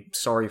definitely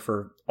sorry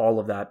for all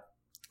of that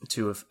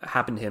to have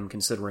happened to him,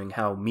 considering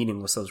how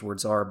meaningless those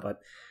words are, but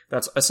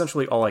that's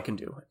essentially all I can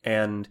do.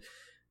 And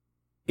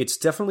it's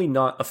definitely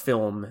not a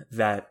film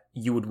that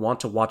you would want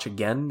to watch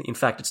again. In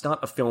fact, it's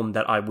not a film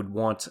that I would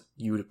want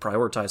you to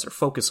prioritize or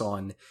focus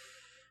on,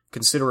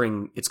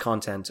 considering its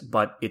content,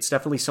 but it's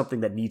definitely something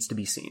that needs to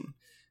be seen.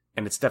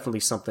 And it's definitely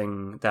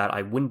something that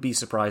I wouldn't be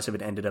surprised if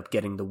it ended up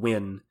getting the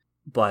win,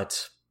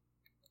 but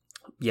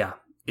yeah,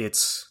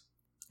 it's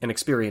an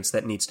experience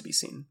that needs to be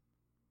seen.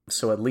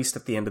 So at least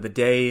at the end of the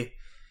day,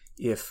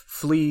 if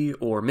Flea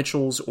or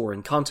Mitchell's or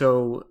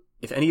Encanto,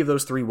 if any of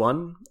those three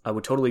won, I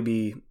would totally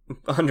be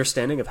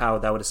understanding of how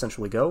that would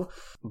essentially go.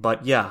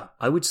 But yeah,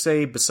 I would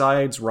say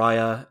besides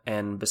Raya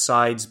and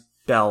besides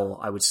Belle,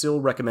 I would still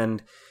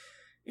recommend,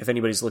 if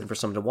anybody's looking for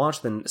something to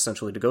watch, then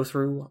essentially to go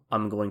through.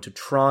 I'm going to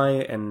try,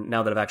 and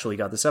now that I've actually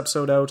got this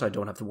episode out, I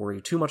don't have to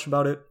worry too much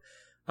about it.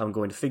 I'm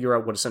going to figure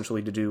out what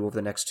essentially to do over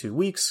the next 2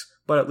 weeks,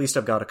 but at least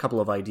I've got a couple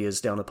of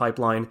ideas down the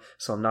pipeline,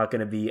 so I'm not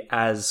going to be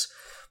as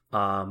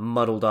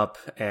muddled up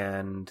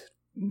and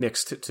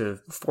mixed to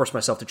force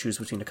myself to choose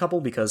between a couple,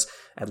 because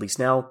at least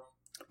now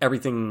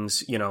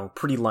everything's,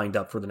 pretty lined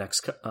up for the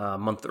next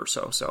month or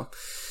so. So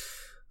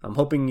I'm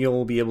hoping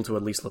you'll be able to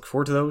at least look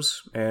forward to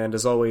those, and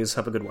as always,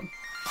 have a good one.